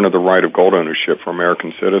return of the right of gold ownership for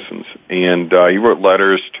American citizens. And he wrote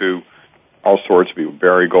letters to all sorts of people,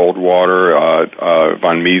 Barry Goldwater,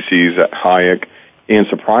 von Mises, Hayek, and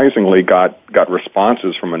surprisingly got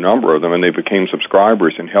responses from a number of them, and they became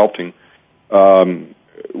subscribers and helped him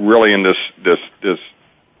really in this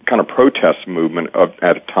kind of protest movement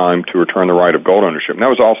at a time to return the right of gold ownership. And that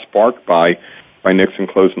was all sparked by Nixon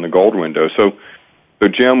closing the gold window. So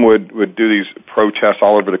Jim would do these protests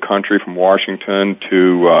all over the country, from Washington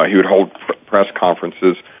to he would hold press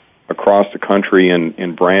conferences across the country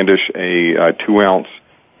and brandish a 2-ounce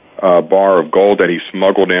bar of gold that he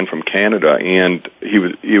smuggled in from Canada, and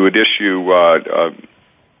he would issue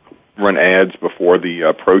run ads before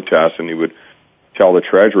the protests, and he would tell the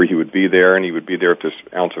Treasury he would be there, and he would be there with this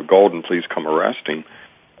ounce of gold, and please come arrest him.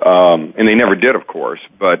 and they never did, of course,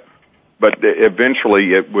 but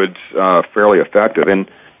eventually it was fairly effective. And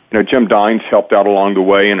Jim Dines helped out along the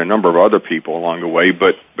way, and a number of other people along the way.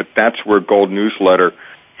 But that's where Gold Newsletter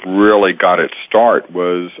really got its start,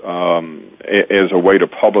 was as a way to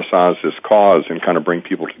publicize this cause and kind of bring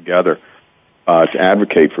people together to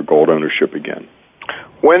advocate for gold ownership again.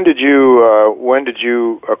 When did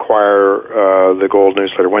you acquire the Gold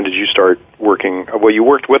Newsletter? When did you start working? Well, you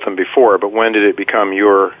worked with them before, but when did it become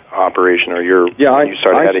your operation or your? Yeah, I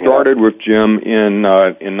started with Jim in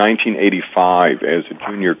 1985 as a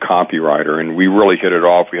junior copywriter, and we really hit it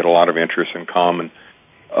off. We had a lot of interests in common.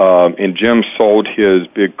 And Jim sold his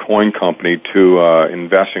big coin company to an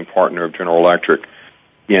investing partner of General Electric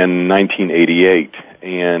in 1988.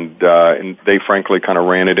 And they frankly kind of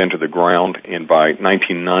ran it into the ground. And by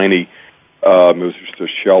 1990, it was just a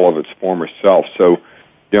shell of its former self. So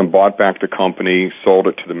Jim bought back the company, sold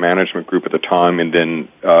it to the management group at the time, and then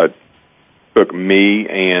took me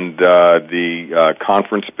and the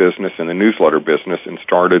conference business and the newsletter business and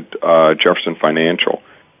started Jefferson Financial.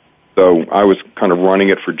 So I was kind of running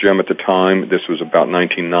it for Jim at the time. This was about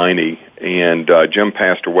 1990, and Jim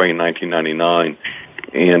passed away in 1999.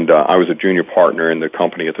 And I was a junior partner in the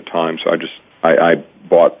company at the time, so I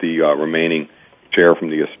bought the remaining share from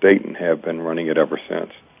the estate and have been running it ever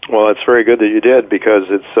since. Well, it's very good that you did, because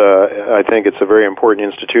I think it's a very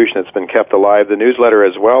important institution that's been kept alive. The newsletter,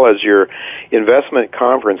 as well as your investment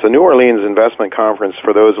conference, the New Orleans Investment Conference,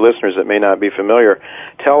 for those listeners that may not be familiar,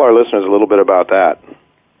 tell our listeners a little bit about that.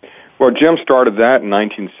 Well, Jim started that in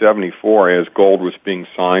 1974 as gold was being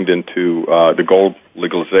signed into the gold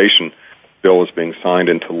legalization bill was being signed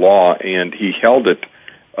into law, and he held it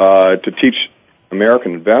to teach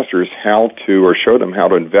American investors how to, or show them how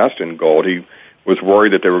to invest in gold. He was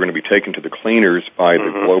worried that they were going to be taken to the cleaners by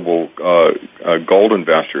the global gold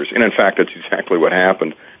investors, and in fact, that's exactly what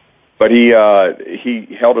happened. But he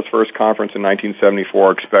held his first conference in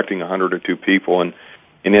 1974, expecting 102 people, and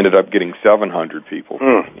ended up getting 700 people,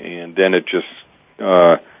 and then it just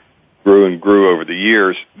grew and grew over the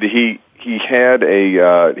years. He had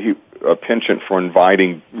a penchant for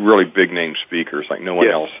inviting really big name speakers like no one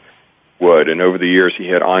else would. And over the years, he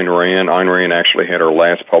had Ayn Rand. Ayn Rand actually had her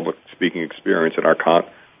last public speaking experience at our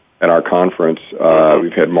conference.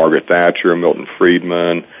 We've had Margaret Thatcher, Milton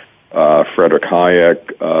Friedman, Frederick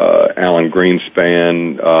Hayek, Alan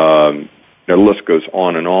Greenspan. The list goes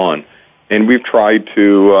on and on. And we've tried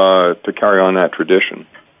to carry on that tradition.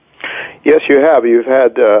 Yes, you have. You've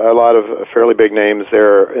had a lot of fairly big names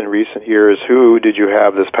there in recent years. Who did you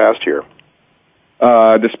have this past year?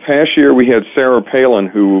 This past year we had Sarah Palin,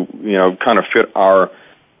 who kind of fit our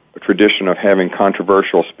tradition of having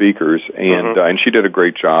controversial speakers, and she did a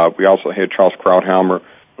great job. We also had Charles Krauthammer,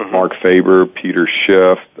 Mark Faber, Peter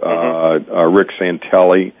Schiff, Rick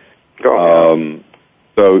Santelli.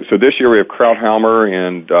 So this year we have Krauthammer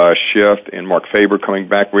and Schiff and Mark Faber coming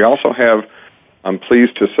back. We also have, I'm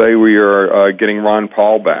pleased to say, we are getting Ron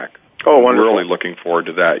Paul back. Oh, wonderful. I'm really looking forward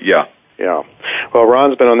to that, yeah. Well,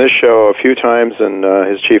 Ron's been on this show a few times, and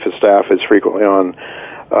his chief of staff is frequently on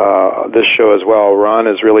this show as well. Ron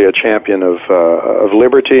is really a champion of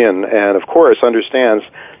liberty and, of course, understands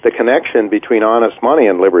the connection between honest money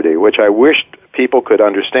and liberty, which I wish people could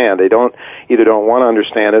understand. They either don't want to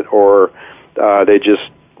understand it, or they just,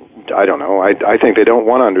 I don't know. I think they don't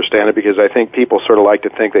want to understand it, because I think people sort of like to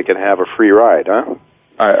think they can have a free ride, huh?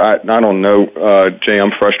 I don't know, Jay.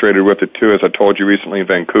 I'm frustrated with it too. As I told you recently in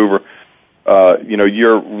Vancouver,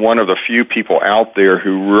 you're one of the few people out there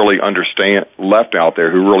who really understands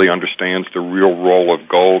the real role of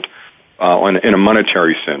gold in a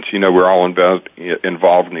monetary sense. We're all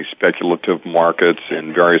involved in these speculative markets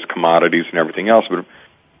and various commodities and everything else, but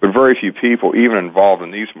very few people, even involved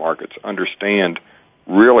in these markets, understand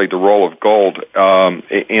really the role of gold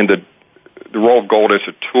and the role of gold as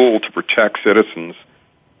a tool to protect citizens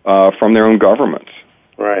from their own governments,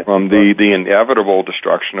 right? From the inevitable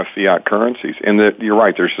destruction of fiat currencies. And you're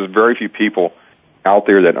right, there's just very few people out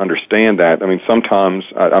there that understand that. I mean, sometimes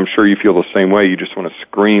I'm sure you feel the same way. You just want to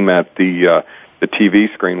scream at the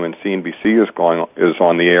TV screen when CNBC is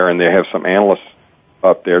on the air, and they have some analysts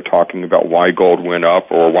up there talking about why gold went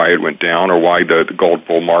up or why it went down or why the gold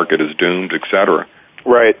bull market is doomed, etc.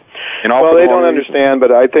 Right. Well, they don't understand,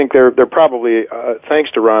 but I think they're probably, thanks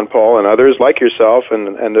to Ron Paul and others like yourself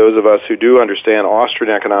and those of us who do understand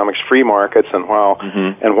Austrian economics, free markets, and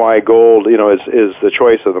why gold, is the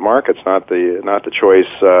choice of the markets, not the choice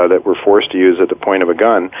that we're forced to use at the point of a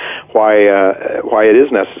gun. Why it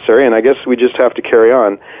is necessary, and I guess we just have to carry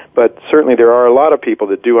on. but certainly there are a lot of people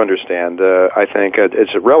that do understand. I think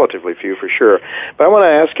it's relatively few for sure. But I want to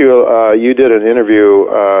ask you, you did an interview,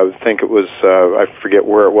 I think it was, I forget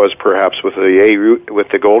where it was, perhaps with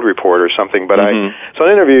the Gold Report or something, but so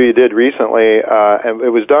an interview you did recently, and it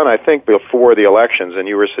was done, I think, before the elections, and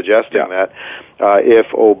you were suggesting that if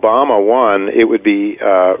Obama won, it would be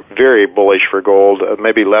very bullish for gold,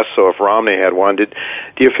 maybe less so if Romney had won. Do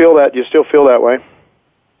you feel that? Do you still feel that way?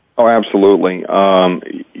 Oh, absolutely.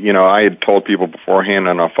 I had told people beforehand,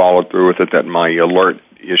 and I followed through with it, that my alert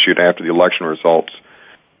issued after the election results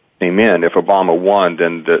came in. If Obama won,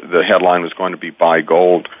 then the headline was going to be buy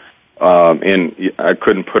gold. And I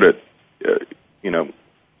couldn't put it,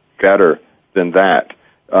 better than that.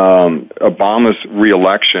 Obama's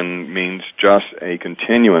reelection means just a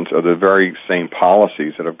continuance of the very same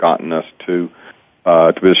policies that have gotten us to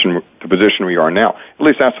the position we are now. At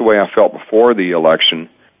least that's the way I felt before the election.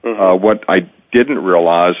 What I didn't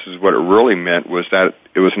realize is what it really meant was that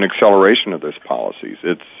it was an acceleration of those policies.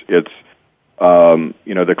 It's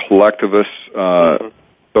the collectivist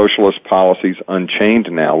socialist policies unchained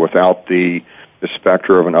now, without the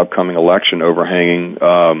specter of an upcoming election overhanging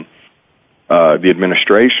the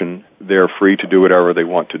administration. They're free to do whatever they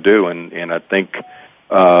want to do, and I think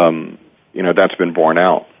that's been borne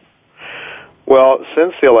out. Well,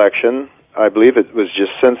 since the election, I believe it was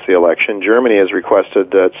just since the election, Germany has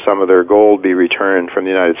requested that some of their gold be returned from the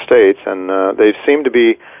United States, and they seem to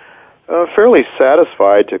be fairly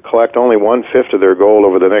satisfied to collect only 1/5 of their gold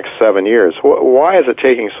over the next 7 years. Why is it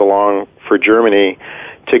taking so long for Germany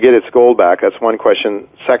to get its gold back? That's one question.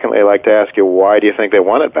 Secondly, I'd like to ask you, why do you think they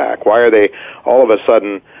want it back? Why are they, all of a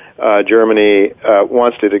sudden, Germany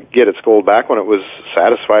wants to get its gold back when it was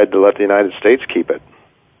satisfied to let the United States keep it?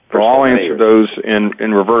 Well, I'll answer those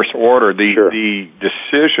in reverse order. The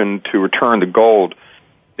decision to return the gold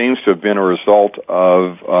seems to have been a result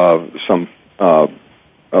of some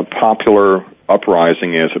a popular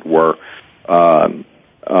uprising, as it were,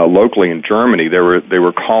 locally in Germany. They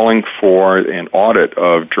were calling for an audit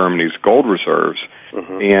of Germany's gold reserves,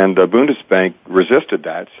 and the Bundesbank resisted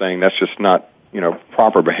that, saying that's just not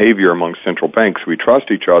proper behavior among central banks. We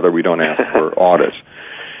trust each other. We don't ask for audits.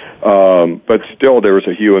 But still, there was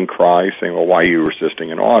a hue and cry saying, well, why are you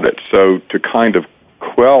resisting an audit? So to kind of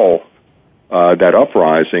quell that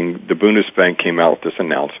uprising, the Bundesbank came out with this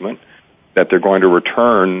announcement that they're going to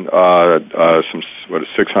return some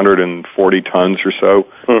 640 tons or so,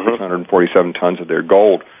 647 tons of their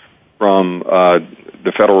gold from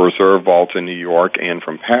the Federal Reserve vaults in New York and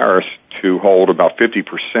from Paris to hold about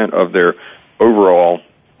 50% of their overall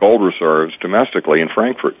gold reserves domestically in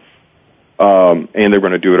Frankfurt. And they're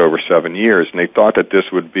going to do it over 7 years. And they thought that this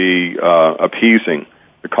would be appeasing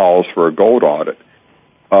the calls for a gold audit.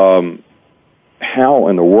 How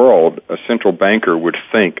in the world a central banker would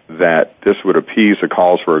think that this would appease the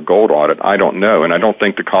calls for a gold audit, I don't know. And I don't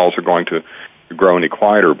think the calls are going to grow any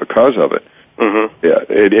quieter because of it.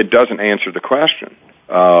 It doesn't answer the question.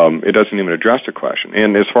 It doesn't even address the question.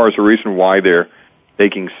 And as far as the reason why they're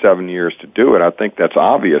taking 7 years to do it, I think that's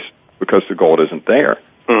obvious, because the gold isn't there.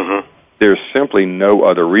 There's simply no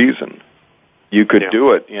other reason. You could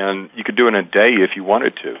do it in a day if you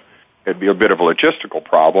wanted to. It'd be a bit of a logistical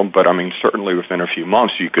problem, but I mean, certainly within a few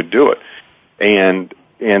months you could do it. And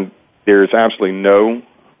there's absolutely no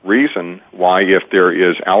reason why, if there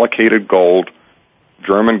is allocated gold,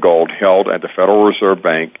 German gold held at the Federal Reserve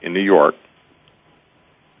Bank in New York,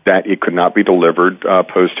 that it could not be delivered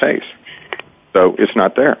post haste. So it's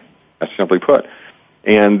not there. That's simply put.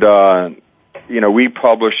 And we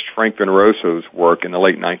published Frank Veneroso's work in the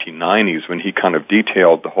late 1990s when he kind of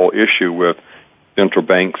detailed the whole issue with central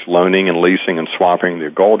banks loaning and leasing and swapping their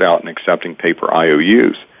gold out and accepting paper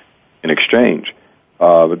IOUs in exchange.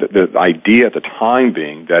 The idea at the time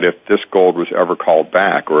being that if this gold was ever called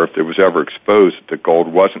back, or if it was ever exposed that the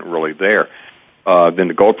gold wasn't really there, then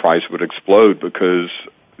the gold price would explode, because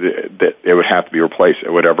it would have to be replaced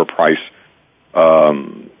at whatever price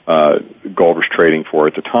gold was trading for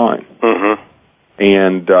at the time.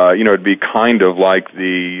 And, it'd be kind of like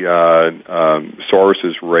the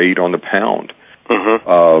Soros's raid on the pound.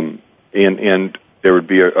 And there would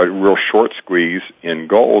be a real short squeeze in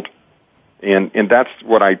gold. And that's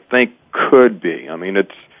what I think could be. I mean,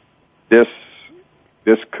 this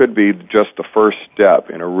could be just the first step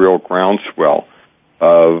in a real groundswell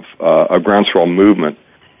of a groundswell movement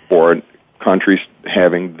for countries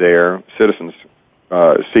having their citizens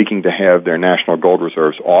seeking to have their national gold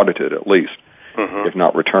reserves audited, at least, if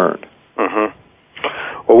not returned.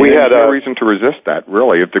 Well, there's no reason to resist that,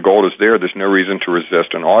 really. If the gold is there, there's no reason to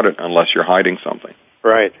resist an audit unless you're hiding something.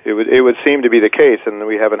 Right. It would seem to be the case, and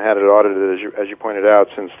we haven't had it audited, as you pointed out,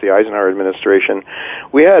 since the Eisenhower administration.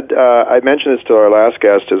 We had, I mentioned this to our last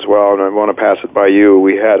guest as well, and I want to pass it by you.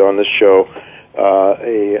 We had on this show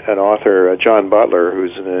an author, John Butler,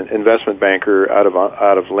 who's an investment banker out of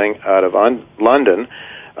London.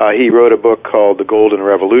 He wrote a book called The Golden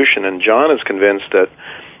Revolution, and John is convinced that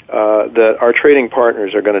our trading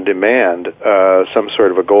partners are going to demand some sort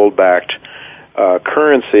of a gold-backed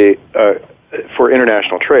currency for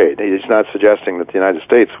international trade. He's not suggesting that the United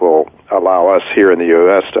States will allow us here in the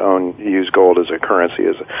U.S. to use gold as a currency,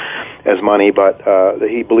 as money, but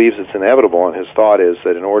he believes it's inevitable, and his thought is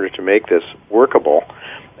that in order to make this workable,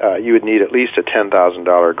 you would need at least a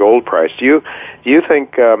 $10,000 gold price. Do you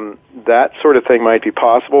think that sort of thing might be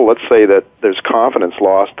possible? Let's say that there's confidence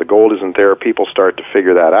lost, the gold isn't there, people start to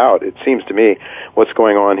figure that out. It seems to me what's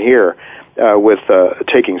going on here with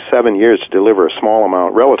taking 7 years to deliver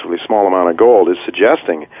a relatively small amount of gold is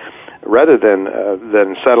suggesting, rather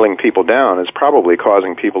than settling people down, is probably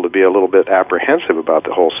causing people to be a little bit apprehensive about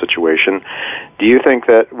the whole situation. Do you think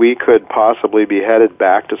that we could possibly be headed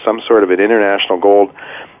back to some sort of an international gold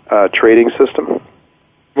trading system?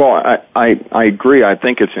 Well, I agree. I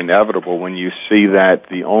think it's inevitable when you see that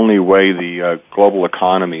the only way the global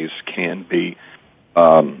economies can be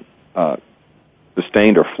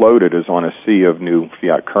sustained or floated is on a sea of new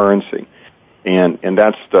fiat currency, and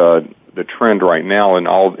that's the trend right now, and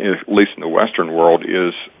at least in the Western world,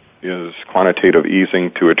 is quantitative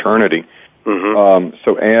easing to eternity. Mm-hmm.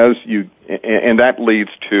 So as and that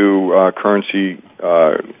leads to currency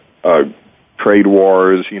trade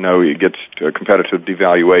wars. It gets to competitive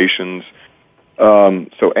devaluations.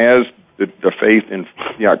 So as the faith in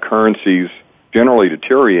fiat currencies generally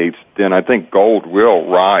deteriorates, then I think gold will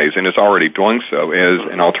rise, and it's already doing so, as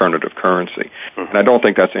an alternative currency. Mm-hmm. And I don't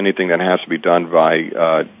think that's anything that has to be done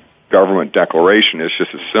by government declaration. It's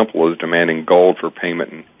just as simple as demanding gold for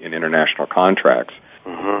payment in international contracts.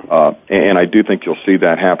 Mm-hmm. And I do think you'll see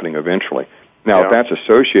that happening eventually. Now, if that's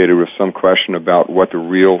associated with some question about what the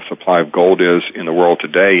real supply of gold is in the world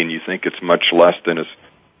today, and you think it's much less than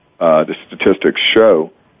the statistics show,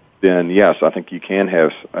 then yes, I think you can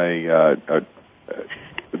have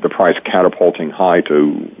the price catapulting higher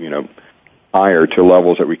to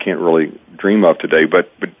levels that we can't really dream of today.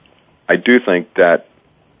 But I do think that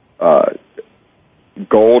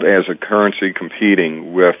gold as a currency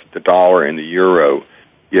competing with the dollar and the euro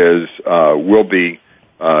will be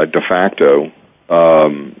de facto,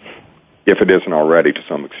 if it isn't already to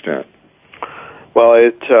some extent. Well,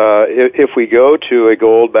 if we go to a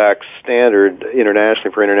gold-backed standard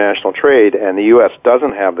internationally for international trade, and the U.S.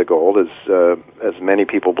 doesn't have the gold, as many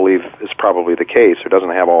people believe is probably the case, or doesn't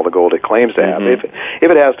have all the gold it claims to have, if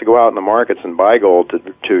it has to go out in the markets and buy gold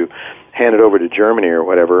to hand it over to Germany or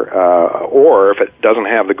whatever, or if it doesn't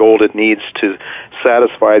have the gold it needs to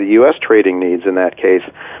satisfy the U.S. trading needs in that case,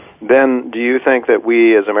 then do you think that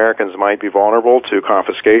we as Americans might be vulnerable to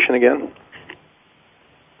confiscation again?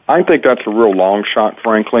 I think that's a real long shot,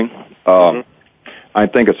 frankly. I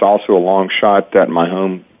think it's also a long shot that my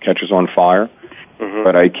home catches on fire,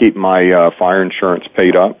 but I keep my fire insurance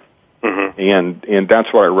paid up, and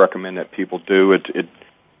that's what I recommend that people do.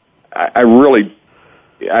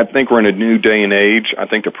 I think we're in a new day and age. I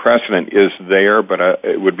think the precedent is there, but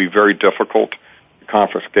it would be very difficult to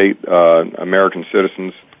confiscate American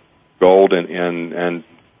citizens' gold in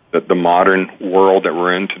the modern world that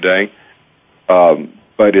we're in today.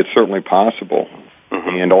 But it's certainly possible,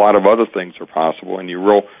 and a lot of other things are possible, and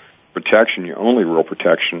your only real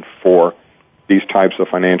protection for these types of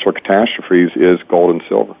financial catastrophes is gold and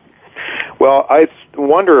silver. Well, I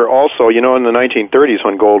wonder also, in the 1930s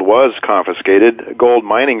when gold was confiscated, gold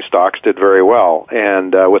mining stocks did very well.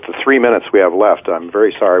 And with the 3 minutes we have left, I'm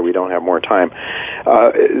very sorry we don't have more time.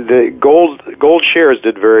 The gold shares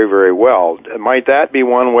did very, very well. Might that be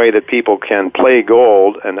one way that people can play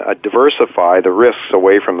gold and diversify the risks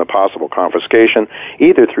away from the possible confiscation,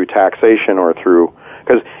 either through taxation or through...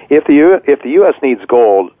 Because if the U.S. needs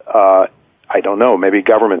gold, I don't know, maybe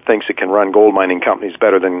government thinks it can run gold mining companies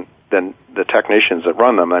better than the technicians that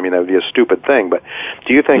run them. I mean, that would be a stupid thing. But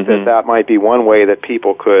do you think that might be one way that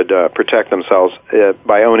people could protect themselves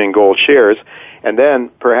by owning gold shares? And then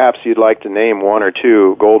perhaps you'd like to name one or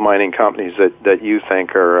two gold mining companies that you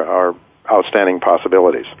think are outstanding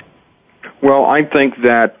possibilities. Well, I think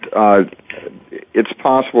that it's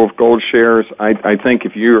possible with gold shares. I think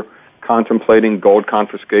if you're contemplating gold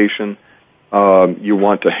confiscation, you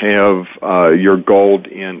want to have your gold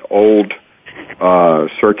in old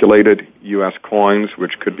circulated U.S. coins,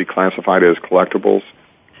 which could be classified as collectibles.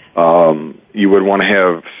 You would want to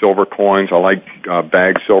have silver coins. I like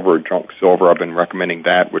bag silver or junk silver. I've been recommending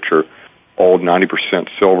that, which are old 90%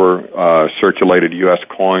 silver circulated U.S.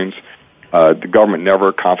 coins. The government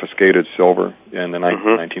never confiscated silver in the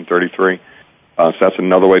 1933. So that's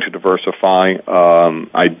another way to diversify.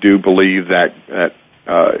 I do believe that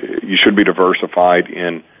you should be diversified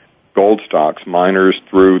in gold stocks, miners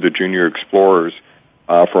through the junior explorers,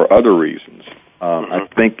 for other reasons. I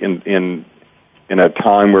think in a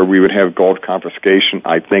time where we would have gold confiscation,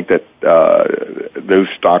 I think that those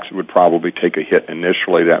stocks would probably take a hit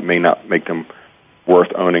initially. That may not make them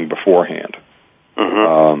worth owning beforehand.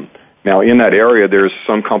 Now, in that area, there's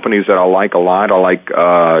some companies that I like a lot. I like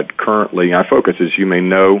currently, I focus, as you may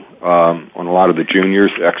know, on a lot of the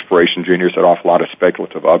juniors, exploration juniors that offer a lot of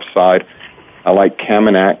speculative upside. I like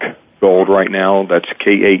Kaminak Gold right now. That's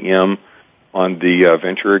KAM on the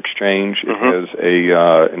Venture Exchange. It has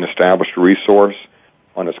an established resource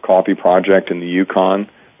on its coffee project in the Yukon.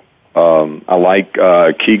 I like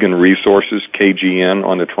Keegan Resources, KGN,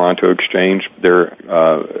 on the Toronto Exchange. They're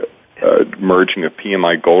merging a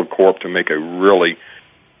PMI Gold Corp to make a really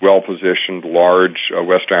well-positioned, large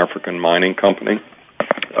West African mining company.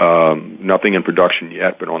 Nothing in production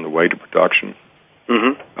yet, but on the way to production.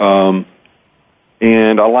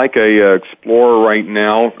 And I like a explorer right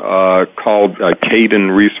now called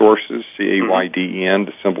Cayden Resources, C-A-Y-D-E-N,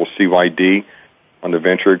 the symbol CYD, on the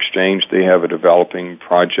Venture Exchange. They have a developing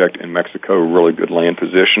project in Mexico, a really good land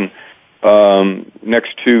position,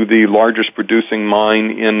 next to the largest producing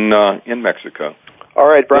mine in Mexico. All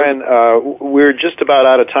right, Brian, we're just about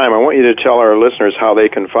out of time. I want you to tell our listeners how they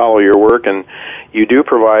can follow your work, and you do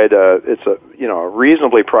provide it's a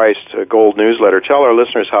reasonably priced gold newsletter. Tell our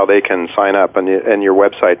listeners how they can sign up and your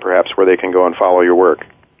website, perhaps, where they can go and follow your work.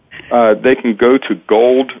 They can go to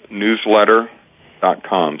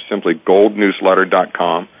goldnewsletter.com, simply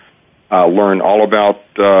goldnewsletter.com. Learn all about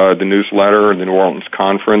the newsletter and the New Orleans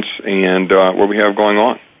conference and what we have going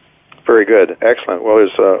on. Very good. Excellent. Well,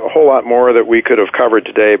 there's a whole lot more that we could have covered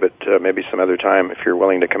today, but maybe some other time if you're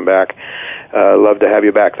willing to come back. Love to have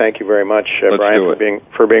you back. Thank you very much, Brian,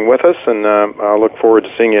 for being with us, and I'll look forward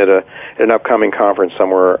to seeing you at an upcoming conference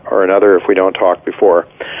somewhere or another if we don't talk before.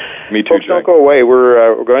 Me too, Folks, Jack. don't go away.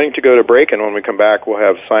 We're going to go to break, and when we come back, we'll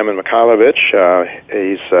have Simon Mikhailovich.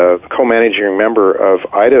 He's a co-managing member of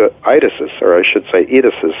Edisys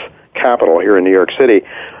Capital here in New York City.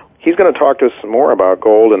 He's going to talk to us some more about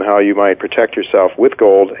gold and how you might protect yourself with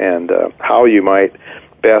gold and how you might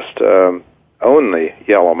best own the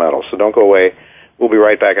yellow metal. So don't go away. We'll be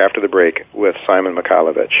right back after the break with Simon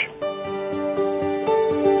Mikhailovich.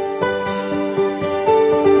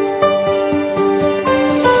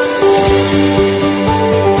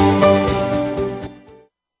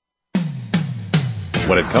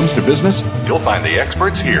 When it comes to business, you'll find the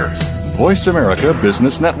experts here. Voice America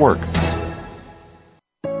Business Network.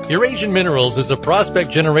 Eurasian Minerals is a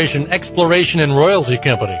prospect generation exploration and royalty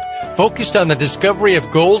company focused on the discovery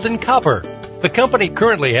of gold and copper. The company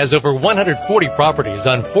currently has over 140 properties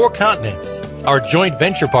on 4 continents. Our joint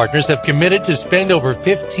venture partners have committed to spend over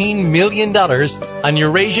 $15 million on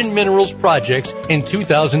Eurasian Minerals projects in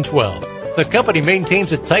 2012. The company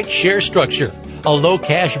maintains a tight share structure, a low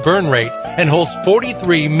cash burn rate, and holds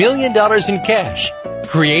 $43 million in cash,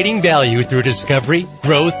 creating value through discovery,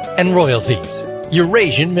 growth, and royalties.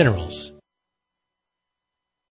 Eurasian Minerals.